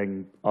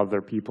letting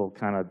other people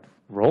kind of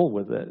roll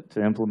with it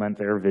to implement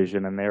their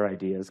vision and their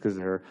ideas, because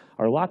there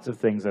are lots of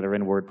things that are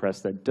in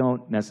WordPress that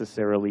don't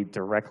necessarily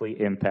directly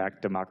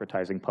impact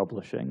democratizing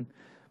publishing.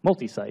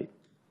 Multi-site.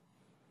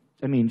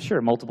 I mean, sure,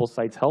 multiple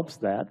sites helps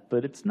that,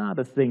 but it's not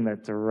a thing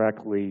that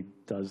directly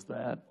does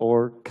that.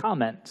 Or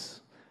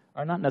comments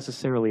are not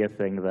necessarily a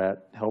thing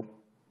that help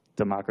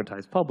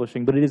democratize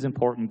publishing, but it is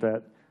important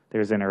that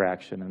there's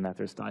interaction and that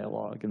there's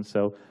dialogue. And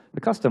so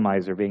the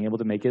customizer, being able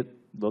to make it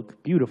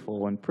look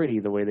beautiful and pretty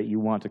the way that you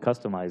want to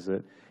customize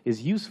it,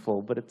 is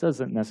useful, but it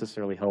doesn't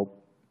necessarily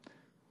help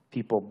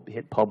people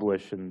hit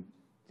publish and,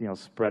 you know,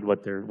 spread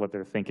what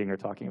they're thinking or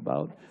talking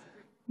about.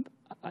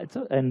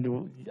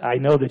 And I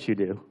know that you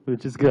do,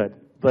 which is good.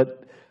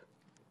 But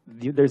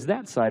there's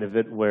that side of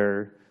it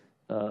where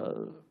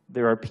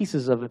there are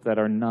pieces of it that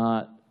are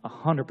not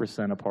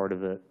 100% a part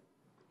of it,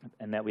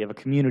 and that we have a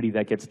community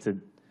that gets to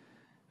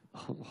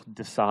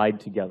decide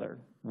together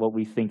what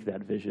we think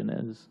that vision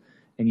is.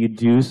 And you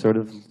do sort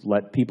of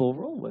let people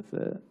roll with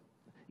it,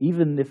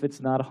 even if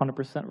it's not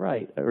 100%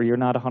 right, or you're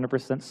not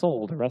 100%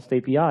 sold. REST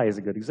API is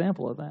a good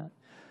example of that.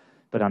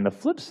 But on the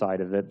flip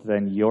side of it,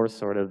 then you're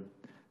sort of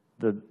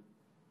the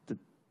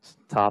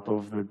top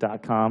of the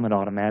 .com and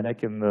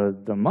Automatic and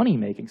the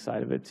money-making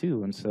side of it,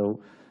 too. And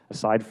so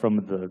aside from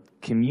the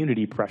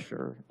community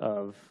pressure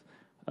of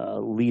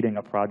leading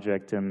a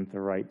project in the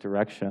right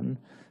direction,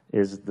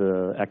 is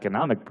the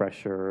economic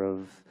pressure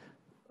of,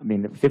 I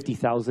mean,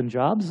 50,000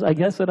 jobs, I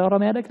guess, at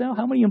Automatic now?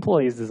 How many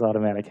employees does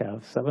Automatic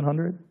have?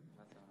 700?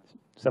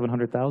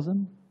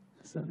 700,000?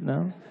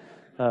 No?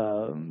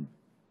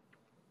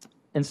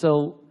 And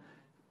so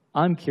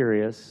I'm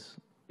curious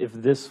if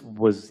this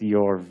was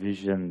your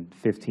vision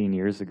 15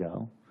 years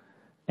ago,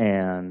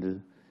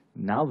 and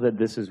now that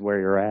this is where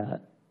you're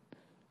at,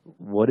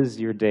 what does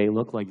your day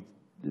look like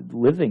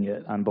living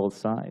it on both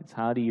sides?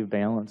 How do you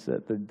balance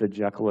it, the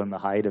Jekyll and the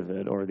Hyde of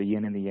it, or the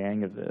yin and the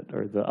yang of it,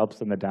 or the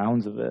ups and the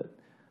downs of it?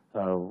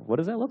 What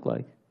does that look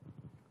like?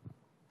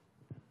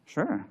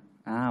 Sure.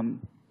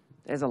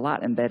 There's a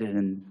lot embedded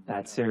in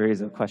that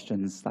series of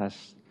questions slash.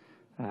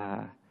 Well,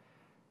 I'm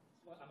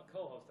a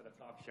co-host at a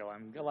talk show.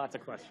 I've got lots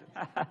of questions.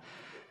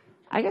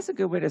 I guess a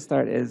good way to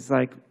start is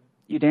like,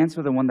 you dance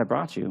with the one that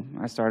brought you.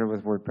 I started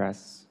with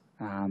WordPress.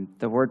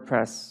 The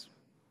WordPress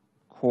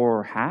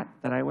core hat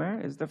that I wear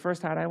is the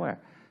first hat I wear.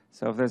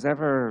 So if there's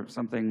ever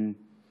something,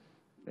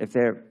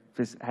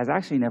 this has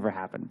actually never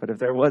happened, but if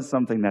there was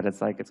something that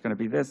it's like, it's going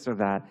to be this or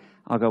that,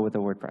 I'll go with the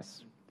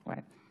WordPress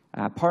way.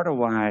 Part of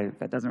why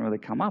that doesn't really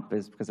come up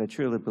is because I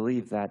truly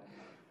believe that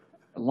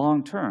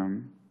long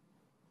term,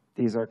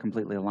 these are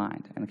completely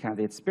aligned. And kind of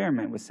the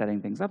experiment with setting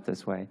things up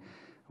this way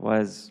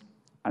was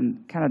a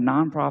kind of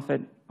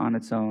nonprofit on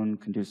its own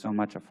can do so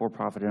much, a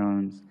for-profit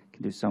owns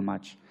can do so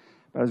much.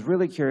 But I was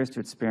really curious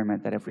to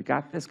experiment that if we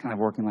got this kind of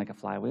working like a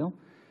flywheel,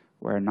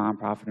 where a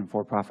nonprofit and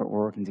for-profit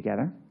were working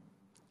together,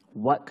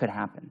 what could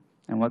happen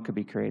and what could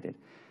be created?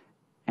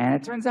 And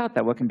it turns out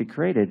that what can be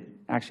created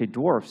actually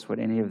dwarfs what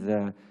any of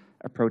the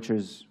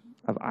approaches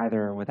of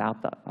either or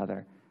without the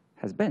other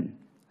has been.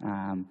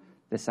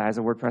 The size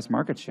of WordPress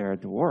market share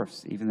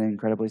dwarfs even the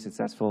incredibly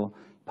successful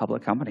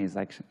public companies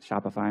like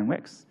Shopify and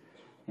Wix.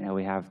 You know,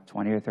 we have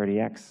 20 or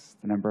 30x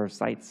the number of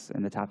sites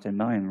in the top 10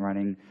 million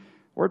running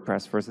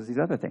WordPress versus these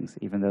other things,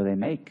 even though they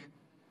make,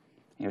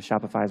 you know,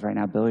 Shopify is right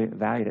now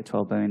valued at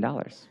 $12 billion.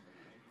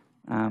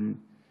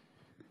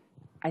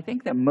 I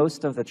think that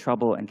most of the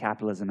trouble in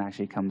capitalism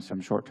actually comes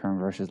from short-term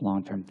versus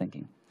long-term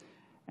thinking.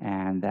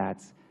 And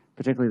that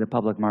particularly the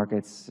public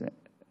markets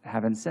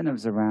have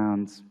incentives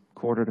around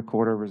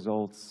quarter-to-quarter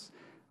results,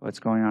 what's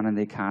going on in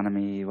the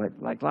economy,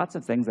 like lots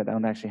of things that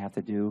don't actually have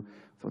to do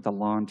with the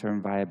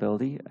long-term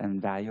viability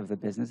and value of the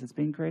business that's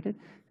being created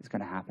is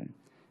going to happen.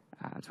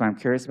 That's why I'm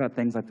curious about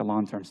things like the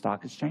long-term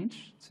stock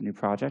exchange. It's a new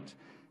project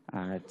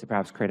to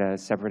perhaps create a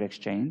separate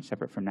exchange,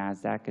 separate from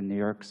NASDAQ and New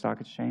York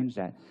Stock Exchange,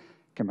 that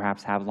can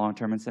perhaps have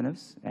long-term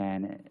incentives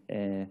and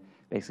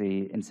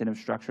basically incentive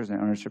structures and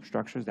ownership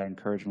structures that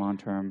encourage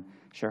long-term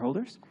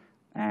shareholders.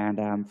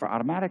 And for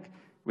Automatic,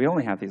 we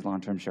only have these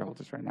long-term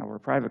shareholders right now. We're a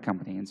private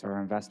company, and so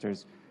our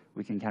investors,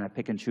 we can kind of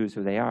pick and choose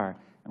who they are,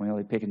 and we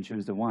only pick and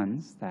choose the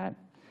ones that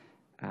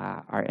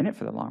are in it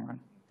for the long run.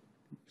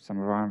 Some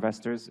of our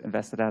investors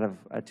invested out of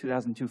a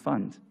 2002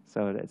 fund,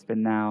 so it's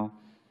been now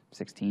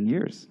 16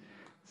 years.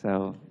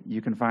 So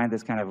you can find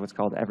this kind of what's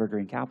called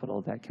evergreen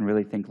capital that can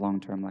really think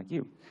long-term like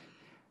you.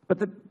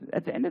 But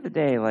at the end of the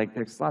day, like,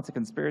 there's lots of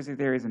conspiracy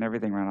theories and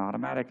everything around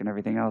Automatic and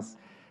everything else.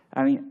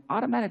 I mean,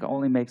 Automatic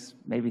only makes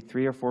maybe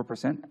 3 or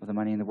 4% of the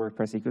money in the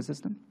WordPress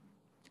ecosystem.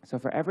 So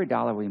for every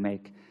dollar we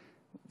make,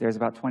 there's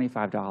about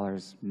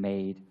 $25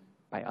 made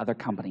by other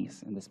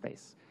companies in the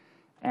space.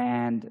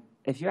 And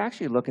if you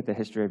actually look at the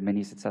history of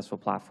many successful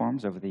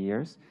platforms over the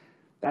years,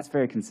 that's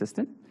very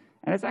consistent.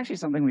 And it's actually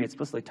something we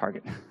explicitly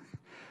target.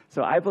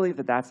 So I believe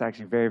that that's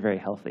actually very, very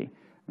healthy,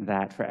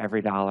 that for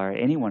every dollar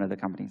any one of the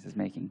companies is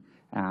making,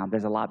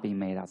 there's a lot being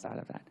made outside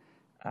of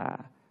that.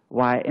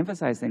 Why I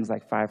emphasize things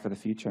like Five for the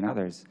Future and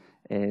others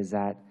is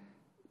that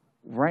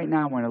right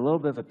now we're in a little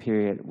bit of a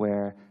period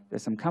where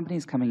there's some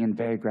companies coming in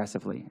very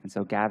aggressively, and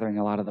so gathering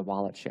a lot of the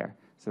wallet share.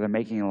 So they're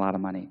making a lot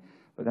of money,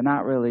 but they're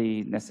not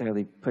really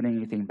necessarily putting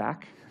anything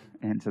back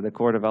into the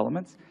core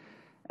developments.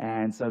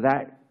 And so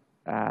that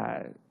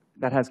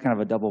has kind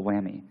of a double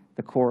whammy.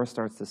 The core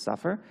starts to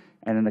suffer,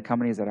 and then the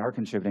companies that are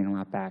contributing a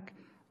lot back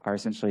are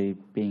essentially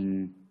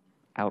being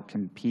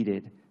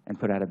out-competed and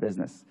put out of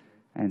business.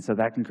 And so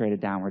that can create a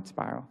downward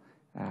spiral.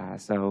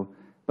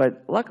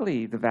 But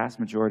luckily, the vast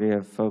majority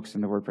of folks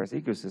in the WordPress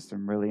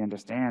ecosystem really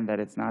understand that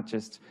it's not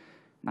just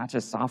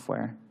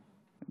software.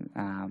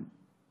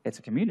 It's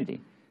a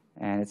community,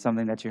 and it's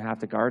something that you have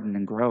to garden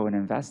and grow and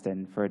invest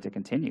in for it to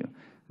continue.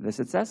 The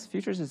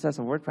future success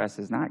of WordPress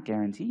is not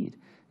guaranteed.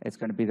 It's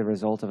going to be the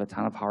result of a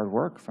ton of hard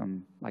work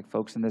from like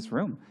folks in this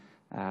room.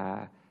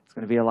 It's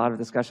going to be a lot of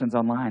discussions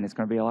online. It's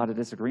going to be a lot of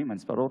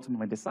disagreements, but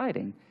ultimately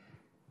deciding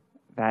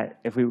that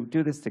if we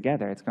do this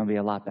together, it's going to be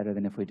a lot better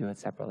than if we do it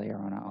separately or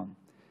on our own.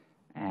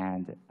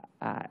 And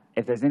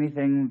if there's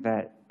anything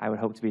that I would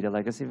hope to be the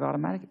legacy of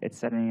Automatic, it's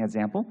setting an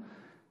example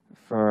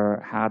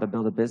for how to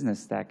build a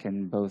business that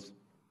can both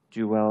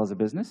do well as a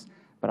business,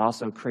 but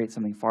also create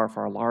something far,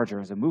 far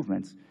larger as a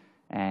movement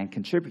and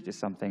contribute to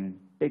something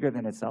bigger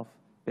than itself,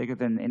 bigger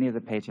than any of the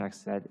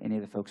paychecks that any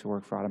of the folks who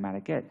work for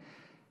Automatic get.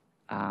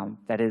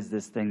 That is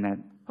this thing that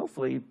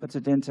hopefully puts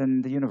a dent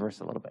in the universe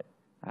a little bit,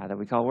 that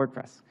we call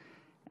WordPress.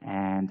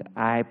 And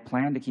I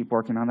plan to keep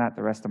working on that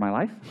the rest of my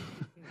life,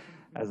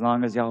 as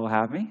long as y'all will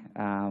have me.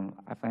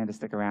 I plan to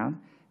stick around.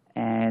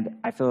 And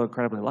I feel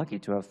incredibly lucky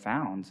to have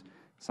found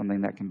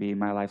something that can be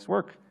my life's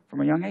work from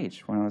a young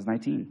age, when I was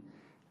 19.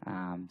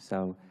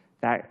 So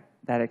that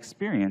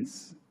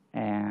experience,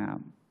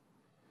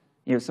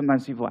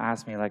 sometimes people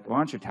ask me, like, well,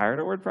 aren't you tired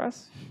of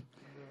WordPress?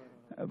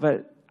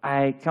 But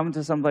I come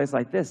to some place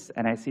like this,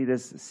 and I see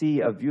this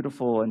sea of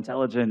beautiful,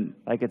 intelligent,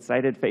 like,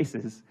 excited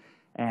faces.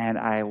 And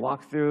I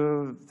walk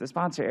through the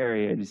sponsor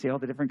area, and you see all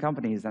the different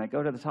companies, and I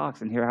go to the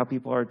talks and hear how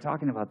people are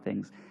talking about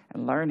things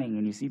and learning,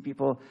 and you see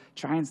people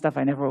trying stuff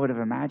I never would have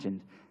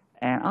imagined.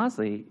 And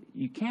honestly,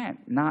 you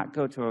can't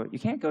go to a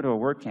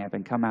WordCamp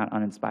and come out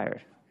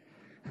uninspired.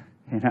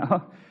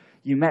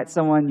 You met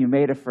someone, you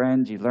made a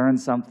friend, you learned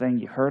something,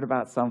 you heard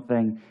about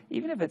something,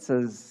 even if it's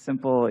as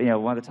simple,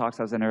 one of the talks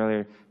I was in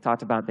earlier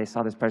talked about, they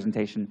saw this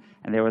presentation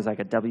and there was like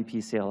a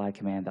WP CLI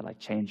command that like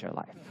changed your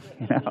life,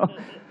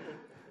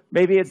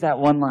 Maybe it's that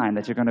one line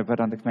that you're going to put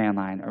on the command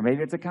line, or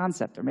maybe it's a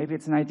concept, or maybe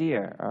it's an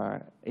idea,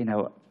 or,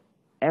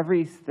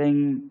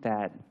 everything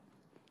that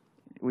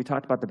we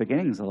talked about the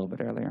beginnings a little bit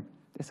earlier.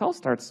 This all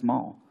starts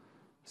small.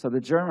 So the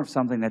germ of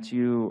something that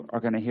you are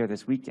going to hear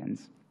this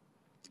weekend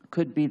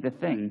could be the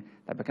thing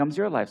that becomes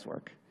your life's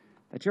work,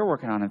 that you're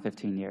working on in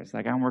 15 years.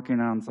 Like I'm working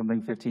on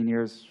something 15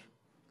 years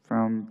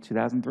from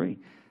 2003.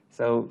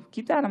 So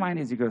keep that in mind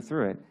as you go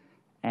through it,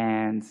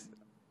 and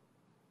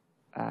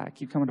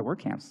keep coming to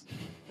WordCamps.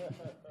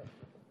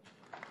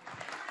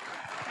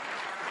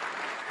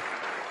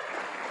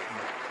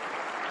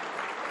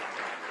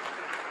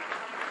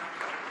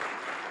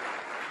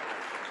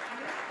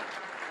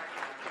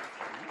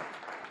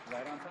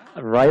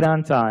 Right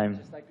on time.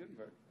 Just like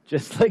Gutenberg.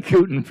 Just like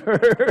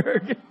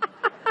Gutenberg.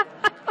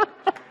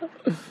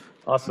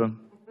 Awesome.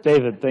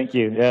 David, thank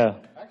you. Yeah.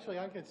 Actually,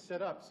 I could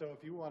sit up, so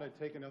if you want to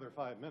take another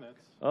 5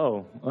 minutes.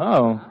 Oh.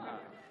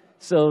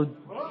 So,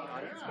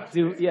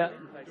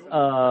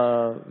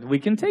 we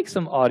can take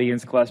some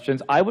audience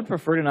questions. I would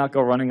prefer to not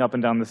go running up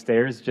and down the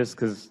stairs just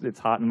because it's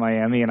hot in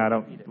Miami and I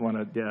don't want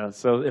to, yeah.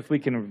 So if we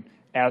can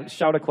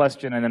shout a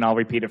question and then I'll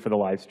repeat it for the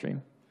live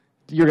stream.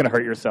 You're going to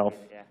hurt yourself.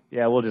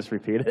 Yeah, we'll just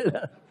repeat it.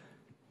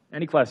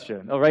 Any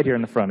question? Oh, right here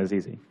in the front is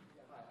easy.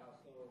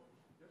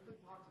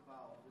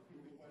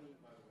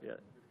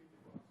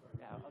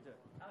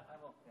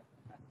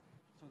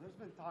 So there's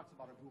been talks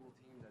about a Google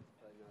team that's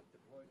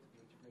deployed to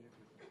be integrated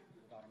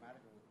with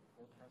Automatic or with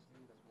WordPress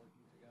team that's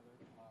working together.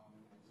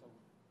 So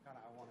kind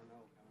of I want to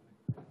know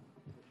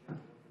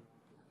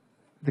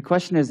The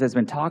question is, there's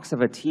been talks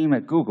of a team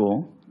at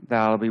Google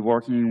that'll be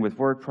working with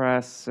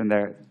WordPress, and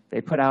they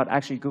put out,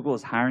 actually Google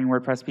is hiring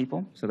WordPress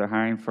people, so they're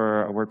hiring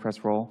for a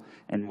WordPress role.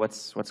 And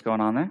what's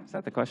going on there? Is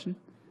that the question?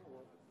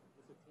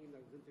 it's a team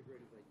that was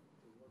integrated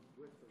to work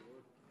with the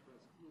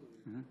WordPress team.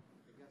 I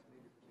guess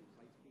maybe for some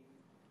site speed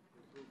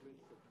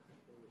improvements that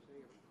they were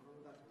saying. I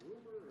don't know if that's a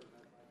rumor or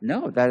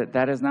No,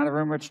 that is not a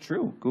rumor. It's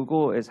true.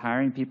 Google is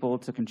hiring people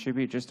to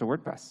contribute just to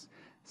WordPress.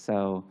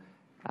 So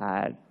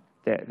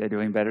they're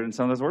doing better than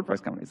some of those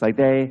WordPress companies. Like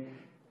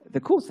the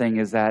cool thing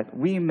is that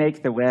we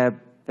make the web,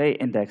 they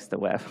index the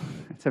web.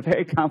 It's a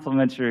very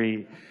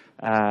complementary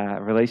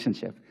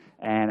relationship.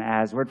 And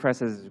as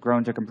WordPress has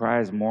grown to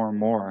comprise more and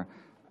more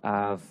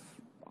of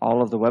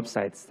all of the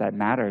websites that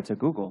matter to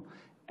Google,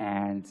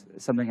 and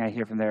something I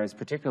hear from there is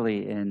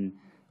particularly in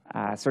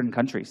certain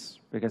countries,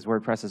 because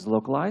WordPress is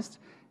localized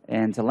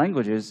into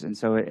languages, and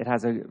so it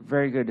has a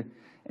very good,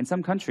 in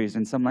some countries,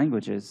 in some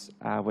languages,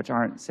 which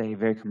aren't, say,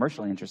 very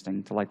commercially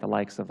interesting to like the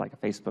likes of like a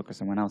Facebook or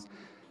someone else,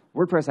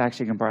 WordPress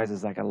actually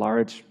comprises like a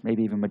large,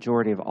 maybe even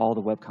majority of all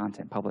the web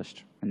content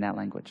published in that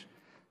language.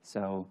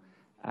 So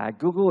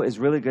Google is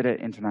really good at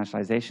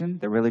internationalization.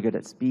 They're really good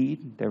at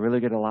speed. They're really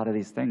good at a lot of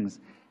these things.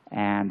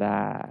 And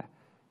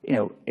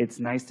it's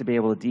nice to be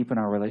able to deepen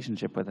our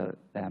relationship with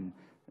them.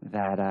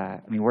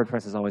 I mean,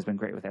 WordPress has always been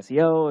great with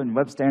SEO and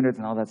web standards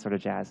and all that sort of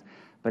jazz.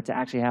 But to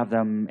actually have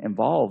them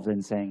involved in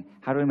saying,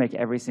 how do we make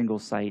every single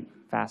site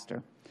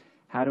faster?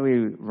 How do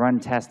we run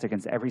tests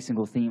against every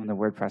single theme in the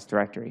WordPress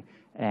directory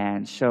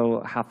and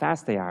show how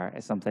fast they are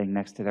as something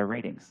next to their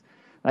ratings?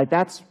 Like,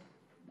 that's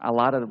a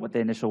lot of what the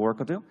initial work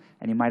will do.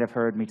 And you might have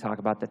heard me talk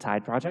about the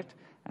Tide project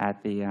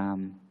at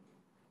the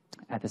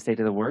State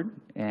of the Word,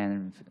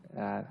 and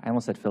I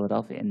almost said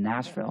Philadelphia, in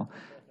Nashville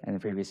in the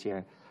previous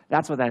year.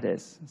 That's what that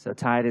is. So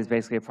Tide is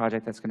basically a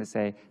project that's going to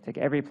say, take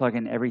every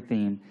plugin, every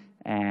theme,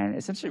 and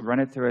essentially run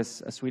it through a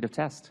suite of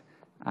tests,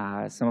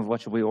 some of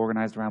which will be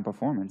organized around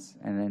performance.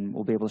 And then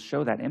we'll be able to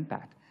show that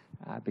impact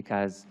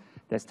because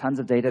there's tons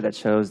of data that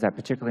shows that,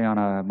 particularly on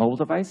a mobile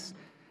device,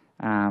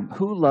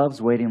 who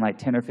loves waiting like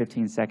 10 or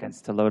 15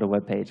 seconds to load a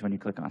web page when you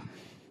click on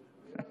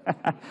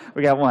it?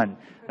 We got one.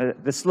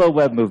 The slow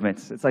web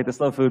movement. It's like the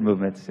slow food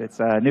movement. It's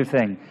a new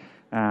thing.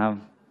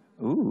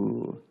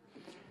 Ooh.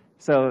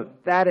 So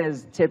that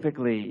is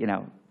typically,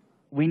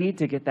 we need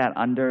to get that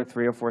under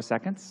 3 or 4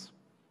 seconds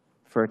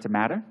for it to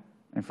matter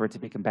and for it to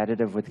be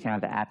competitive with kind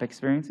of the app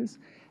experiences.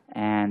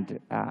 And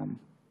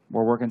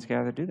we're working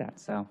together to do that.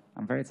 So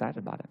I'm very excited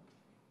about it.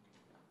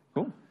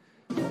 Cool.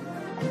 Over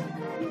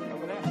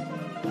there.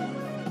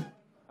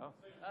 Oh.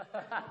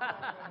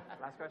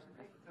 Last question.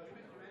 So you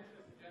mentioned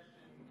a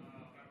suggestion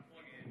about a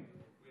plugin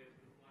with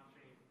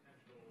blockchain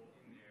potential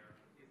in there.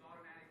 Is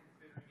Automatic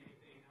considering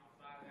anything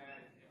outside of that?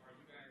 Are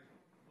you guys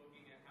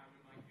looking at how you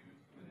might use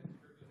some of that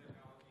crypto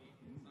technology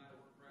inside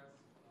of WordPress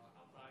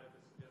outside of the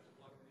suggested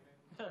plugin you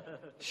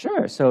made?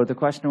 Sure. So the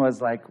question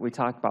was, like, we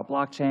talked about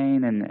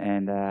blockchain and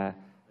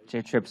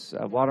JTrip's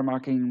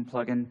watermarking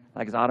plugin.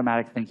 Like, is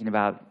Automatic thinking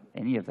about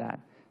any of that?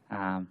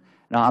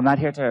 No, I'm not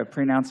here to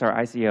pre-announce our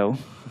ICO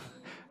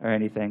or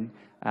anything.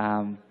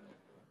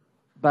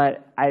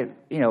 But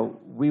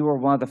we were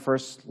one of the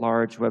first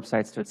large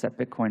websites to accept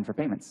Bitcoin for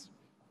payments.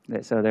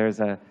 So there's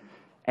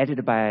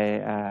edited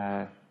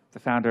by the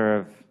founder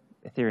of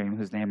Ethereum,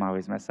 whose name I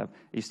always mess up.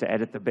 I used to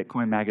edit the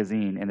Bitcoin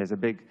magazine, and there's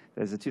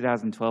a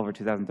 2012 or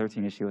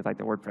 2013 issue with like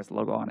the WordPress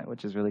logo on it,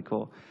 which is really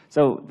cool.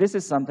 So this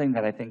is something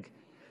that I think,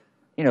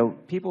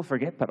 people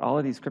forget, but all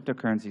of these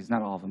cryptocurrencies,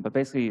 not all of them, but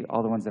basically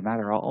all the ones that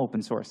matter are all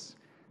open source.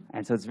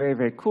 And so it's very,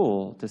 very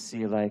cool to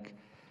see like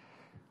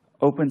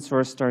open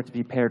source start to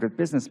be paired with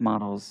business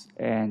models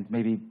and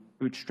maybe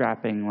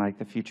bootstrapping like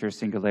the future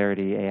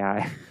singularity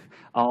AI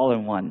all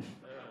in one.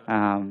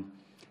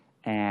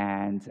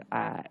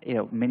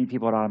 Many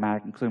people at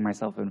Automatic, including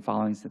myself, have been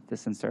following this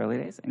since the early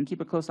days and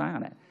keep a close eye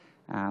on it.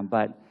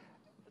 But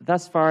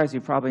thus far, as you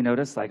probably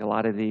noticed, like a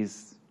lot of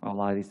these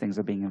things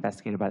are being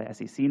investigated by the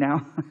SEC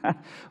now.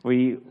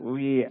 we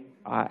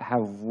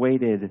have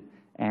waited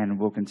and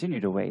will continue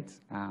to wait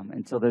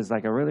until there's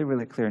like a really,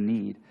 really clear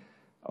need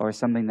or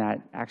something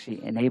that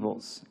actually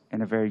enables,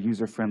 in a very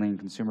user-friendly and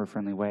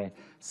consumer-friendly way,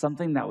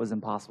 something that was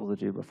impossible to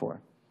do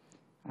before.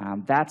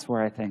 That's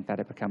where I think that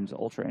it becomes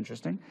ultra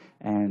interesting,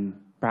 and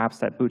perhaps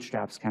that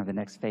bootstraps kind of the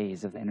next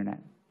phase of the internet.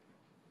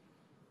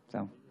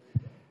 So,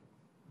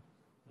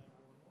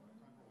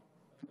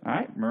 all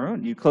right,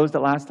 Maroon, you closed it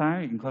last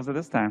time. You can close it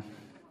this time.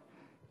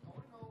 I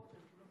want to know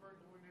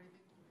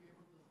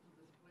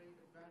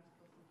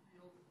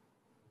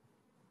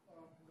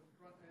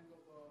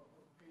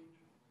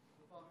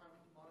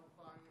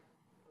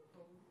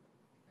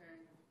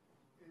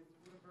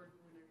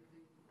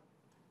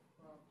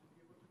to be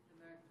able to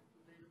connect to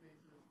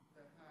databases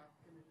that have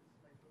images,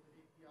 like with the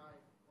API,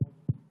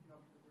 or,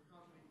 because we're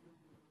constantly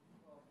using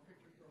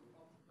pictures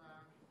of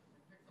back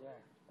and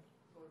pixels.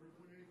 So if we're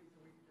doing anything, so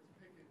we can just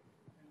pick it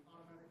and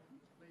automatically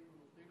display from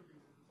those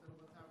databases instead of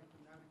us having to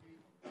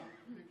navigate the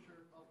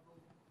picture,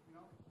 upload.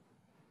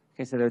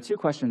 Okay, so there are two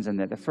questions in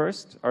there. The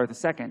first, or the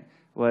second,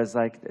 was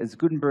like, is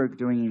Gutenberg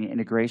doing any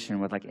integration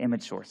with like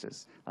image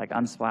sources, like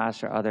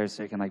Unsplash or others,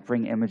 so you can like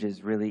bring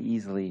images really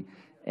easily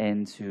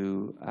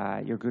into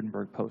your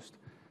Gutenberg post?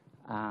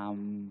 I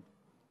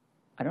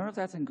don't know if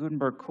that's in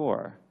Gutenberg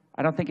Core.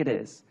 I don't think it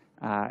is.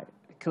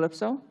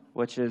 Calypso,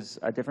 which is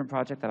a different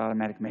project that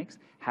Automatic makes,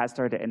 has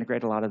started to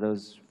integrate a lot of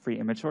those free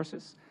image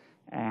sources.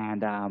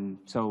 And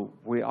so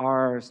we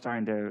are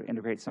starting to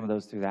integrate some of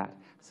those through that.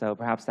 So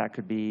perhaps that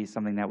could be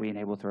something that we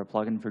enable through a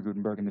plugin for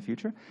Gutenberg in the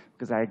future,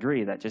 because I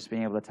agree that just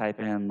being able to type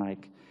in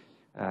like,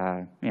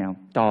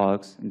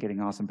 dogs and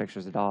getting awesome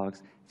pictures of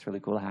dogs, it's really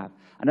cool to have.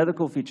 Another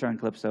cool feature on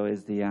Calypso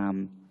is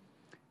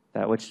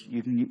which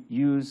you can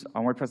use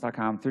on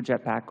WordPress.com through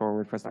Jetpack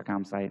or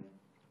WordPress.com site,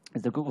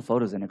 is the Google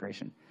Photos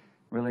integration.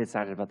 Really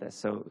excited about this.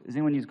 So does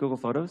anyone use Google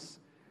Photos?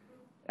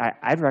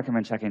 I'd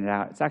recommend checking it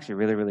out. It's actually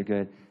really, really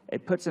good.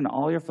 It puts in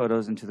all your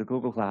photos into the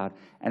Google Cloud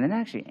and then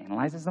actually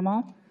analyzes them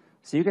all.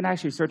 So you can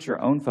actually search your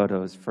own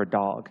photos for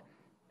dog,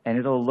 and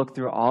it'll look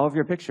through all of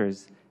your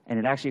pictures, and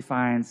it actually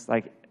finds,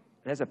 like,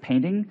 there's a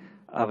painting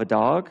of a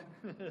dog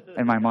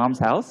in my mom's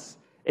house.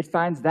 It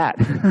finds that,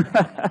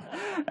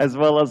 as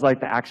well as like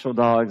the actual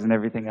dogs and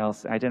everything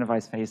else,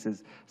 identifies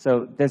faces.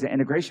 So there's an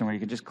integration where you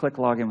can just click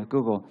login with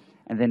Google,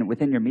 and then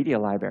within your media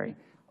library,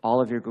 all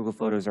of your Google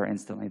Photos are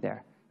instantly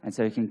there. And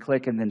so you can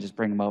click and then just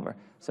bring them over.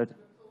 So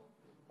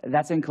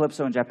that's in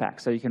Calypso and Jetpack.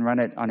 So you can run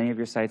it on any of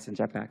your sites in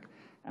Jetpack.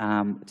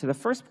 To the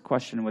first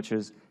question, which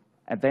is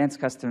advanced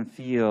custom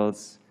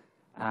fields,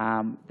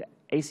 the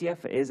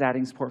ACF is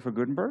adding support for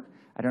Gutenberg.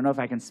 I don't know if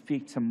I can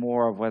speak to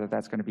more of whether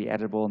that's going to be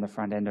editable in the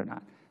front end or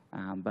not.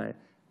 But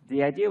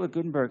the idea with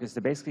Gutenberg is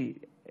to basically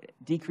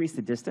decrease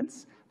the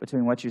distance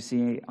between what you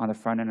see on the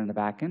front end and the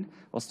back end,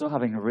 while still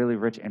having a really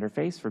rich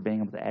interface for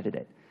being able to edit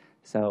it.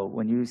 So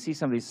when you see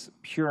some of these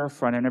pure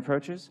front-end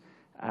approaches,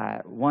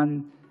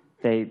 one,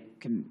 they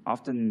can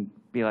often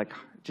be like,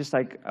 just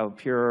like a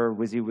pure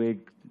WYSIWYG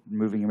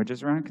moving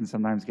images around can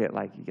sometimes get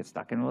like, you get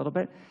stuck in a little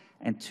bit.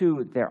 And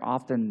two, they're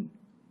often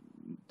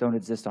don't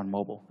exist on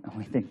mobile. And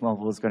we think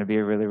mobile is going to be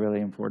a really, really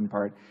important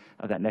part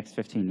of that next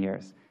 15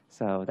 years.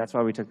 So that's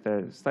why we took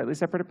the slightly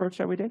separate approach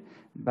that we did.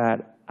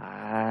 But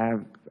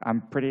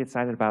I'm pretty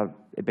excited about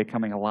it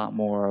becoming a lot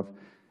more of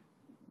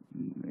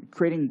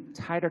creating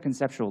tighter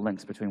conceptual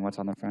links between what's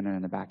on the front end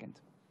and the back end.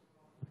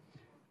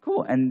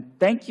 Cool, and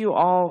thank you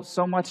all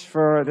so much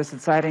for this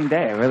exciting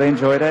day. I really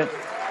enjoyed it.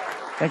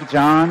 Thank you,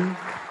 John.